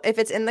also if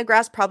it's in the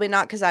grass, probably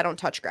not because I don't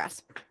touch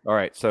grass. All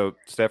right, so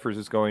Stephers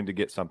is going to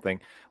get something.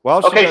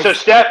 So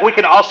we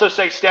can also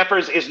say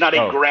Stephers is not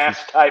a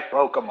grass-type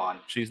Pokemon.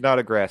 She's not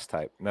a grass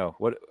type. No.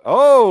 What?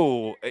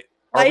 Oh,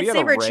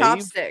 lightsaber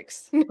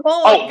chopsticks.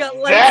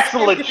 That's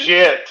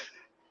legit.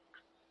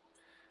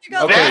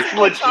 That's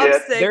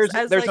legit.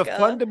 There's a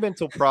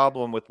fundamental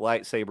problem with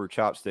lightsaber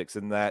chopsticks,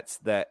 and that's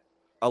that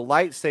a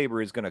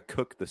lightsaber is going to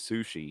cook the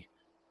sushi,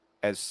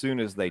 as soon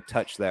as they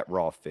touch that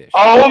raw fish.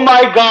 Oh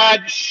my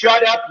God!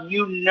 Shut up,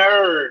 you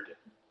nerd!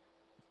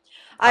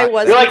 I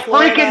was You're in like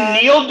Florida.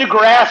 freaking Neil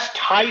deGrasse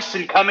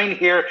Tyson coming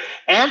here,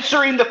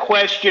 answering the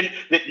question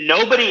that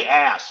nobody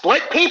asked.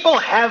 Let people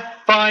have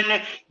fun,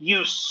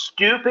 you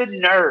stupid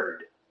nerd.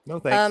 No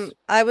thanks.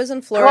 I was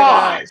in Florida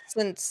God.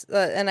 since,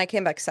 and I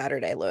came back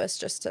Saturday, Lewis,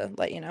 just to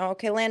let you know.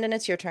 Okay, Landon,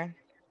 it's your turn.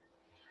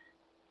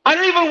 I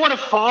don't even want to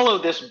follow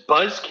this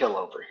buzzkill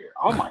over here.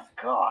 Oh my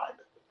God.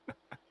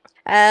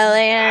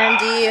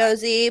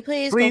 Landoz,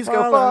 please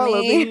go follow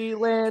me.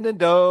 Landon.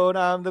 Don't.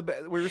 I'm the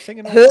best. We were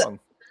singing that song.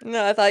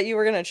 No, I thought you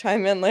were gonna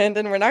chime in,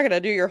 Landon. We're not gonna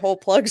do your whole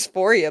plugs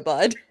for you,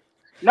 bud.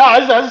 No, I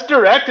was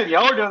directing.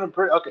 Y'all are doing it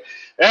pretty okay.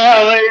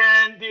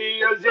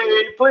 Landoz,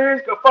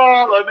 please go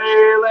follow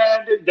me.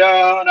 Landon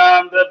Doan,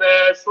 I'm the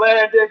best.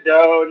 Landon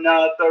Doan,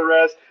 not the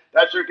rest.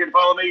 That's where you can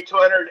follow me.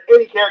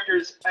 280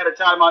 characters at a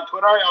time on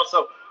Twitter. I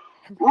also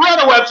run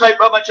a website,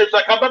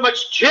 butmunchips.com.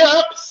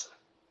 Butmunchips.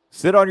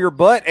 Sit on your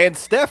butt and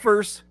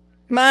Stephers.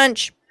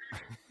 Munch.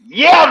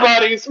 Yeah,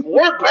 buddies,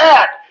 we're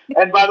back.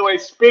 And by the way,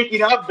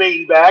 speaking of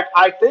being back,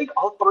 I think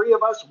all three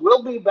of us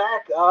will be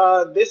back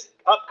this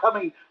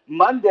upcoming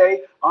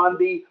Monday on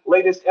the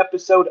latest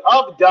episode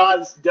of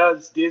Doz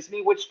Does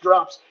Disney, which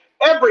drops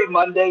every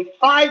Monday,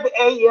 5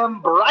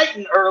 a.m. bright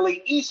and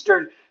early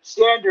Eastern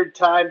Standard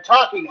Time,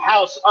 talking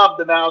House of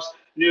the Mouse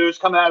news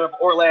coming out of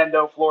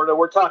Orlando, Florida.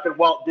 We're talking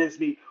Walt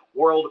Disney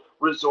World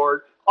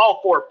Resort, all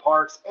 4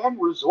 parks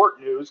and resort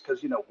news,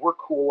 because, you know, we're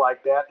cool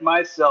like that.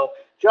 Myself,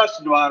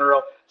 Justin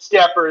Monorail,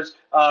 Stephers,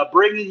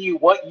 bringing you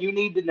what you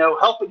need to know,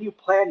 helping you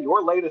plan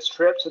your latest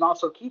trips, and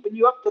also keeping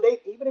you up to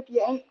date, even if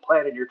you ain't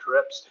planning your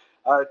trips,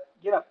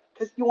 you know,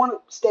 because you want to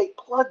stay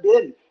plugged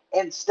in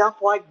and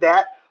stuff like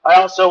that. I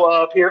also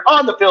appear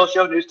on the Phil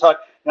Show, News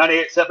Talk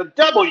 98.7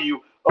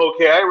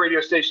 WOKI,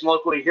 radio station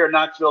locally here in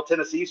Knoxville,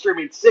 Tennessee,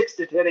 streaming 6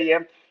 to 10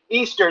 a.m.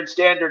 Eastern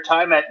Standard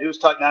Time at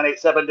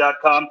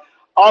newstalk987.com.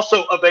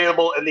 Also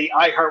available in the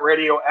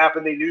iHeartRadio app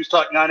and the News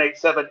Talk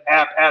 987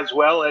 app as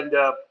well. And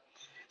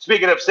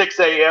speaking of 6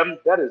 a.m.,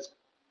 that is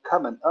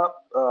coming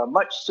up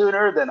much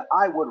sooner than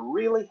I would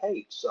really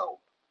hate. So,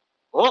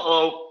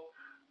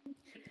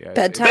 Yeah,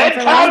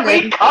 Bedtime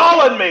be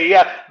calling me.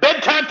 Yeah,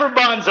 bedtime for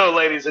Bonzo,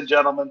 ladies and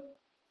gentlemen.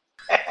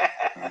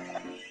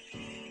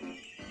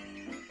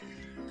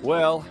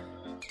 Well,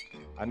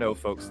 I know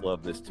folks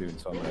love this tune,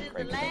 so I'm going to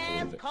crank it up a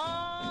little bit.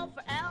 Call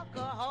for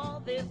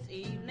alcohol this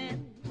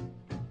evening.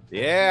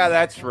 Yeah,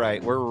 that's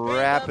right. We're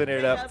wrapping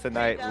it up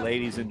tonight,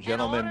 ladies and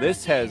gentlemen.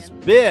 This has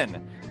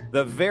been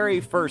the very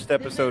first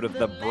episode of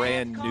the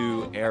brand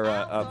new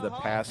era of the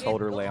Pass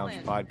Holder Lounge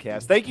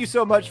podcast. Thank you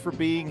so much for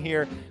being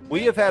here.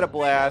 We have had a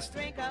blast.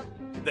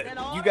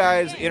 You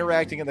guys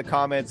interacting in the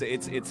comments,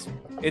 it's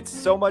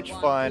so much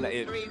fun.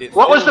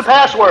 What was the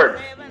password?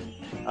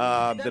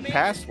 The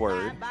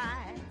password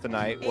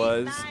tonight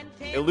was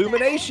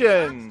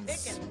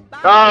Illuminations.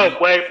 Oh,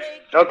 wait.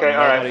 Okay,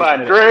 all right,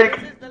 fine. Drink.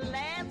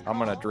 I'm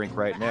going to drink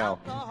right now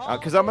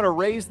because I'm going to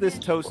raise this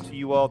toast to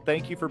you all.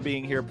 Thank you for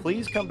being here.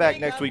 Please come back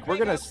next week. We're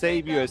going to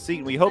save you a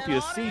seat. We hope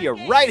you see you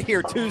right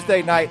here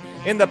Tuesday night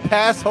in the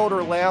Pass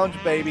Holder Lounge,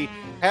 baby.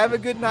 Have a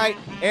good night.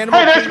 Hey,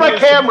 there's my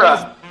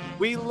camera.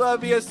 We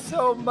love you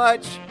so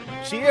much.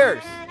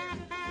 Cheers.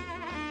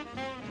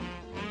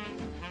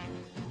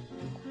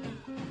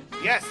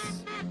 Yes.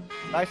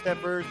 Bye,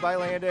 Steppers. Bye,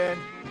 Landon.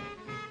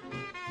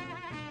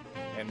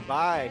 And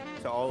bye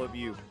to all of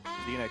you.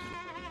 See you next week.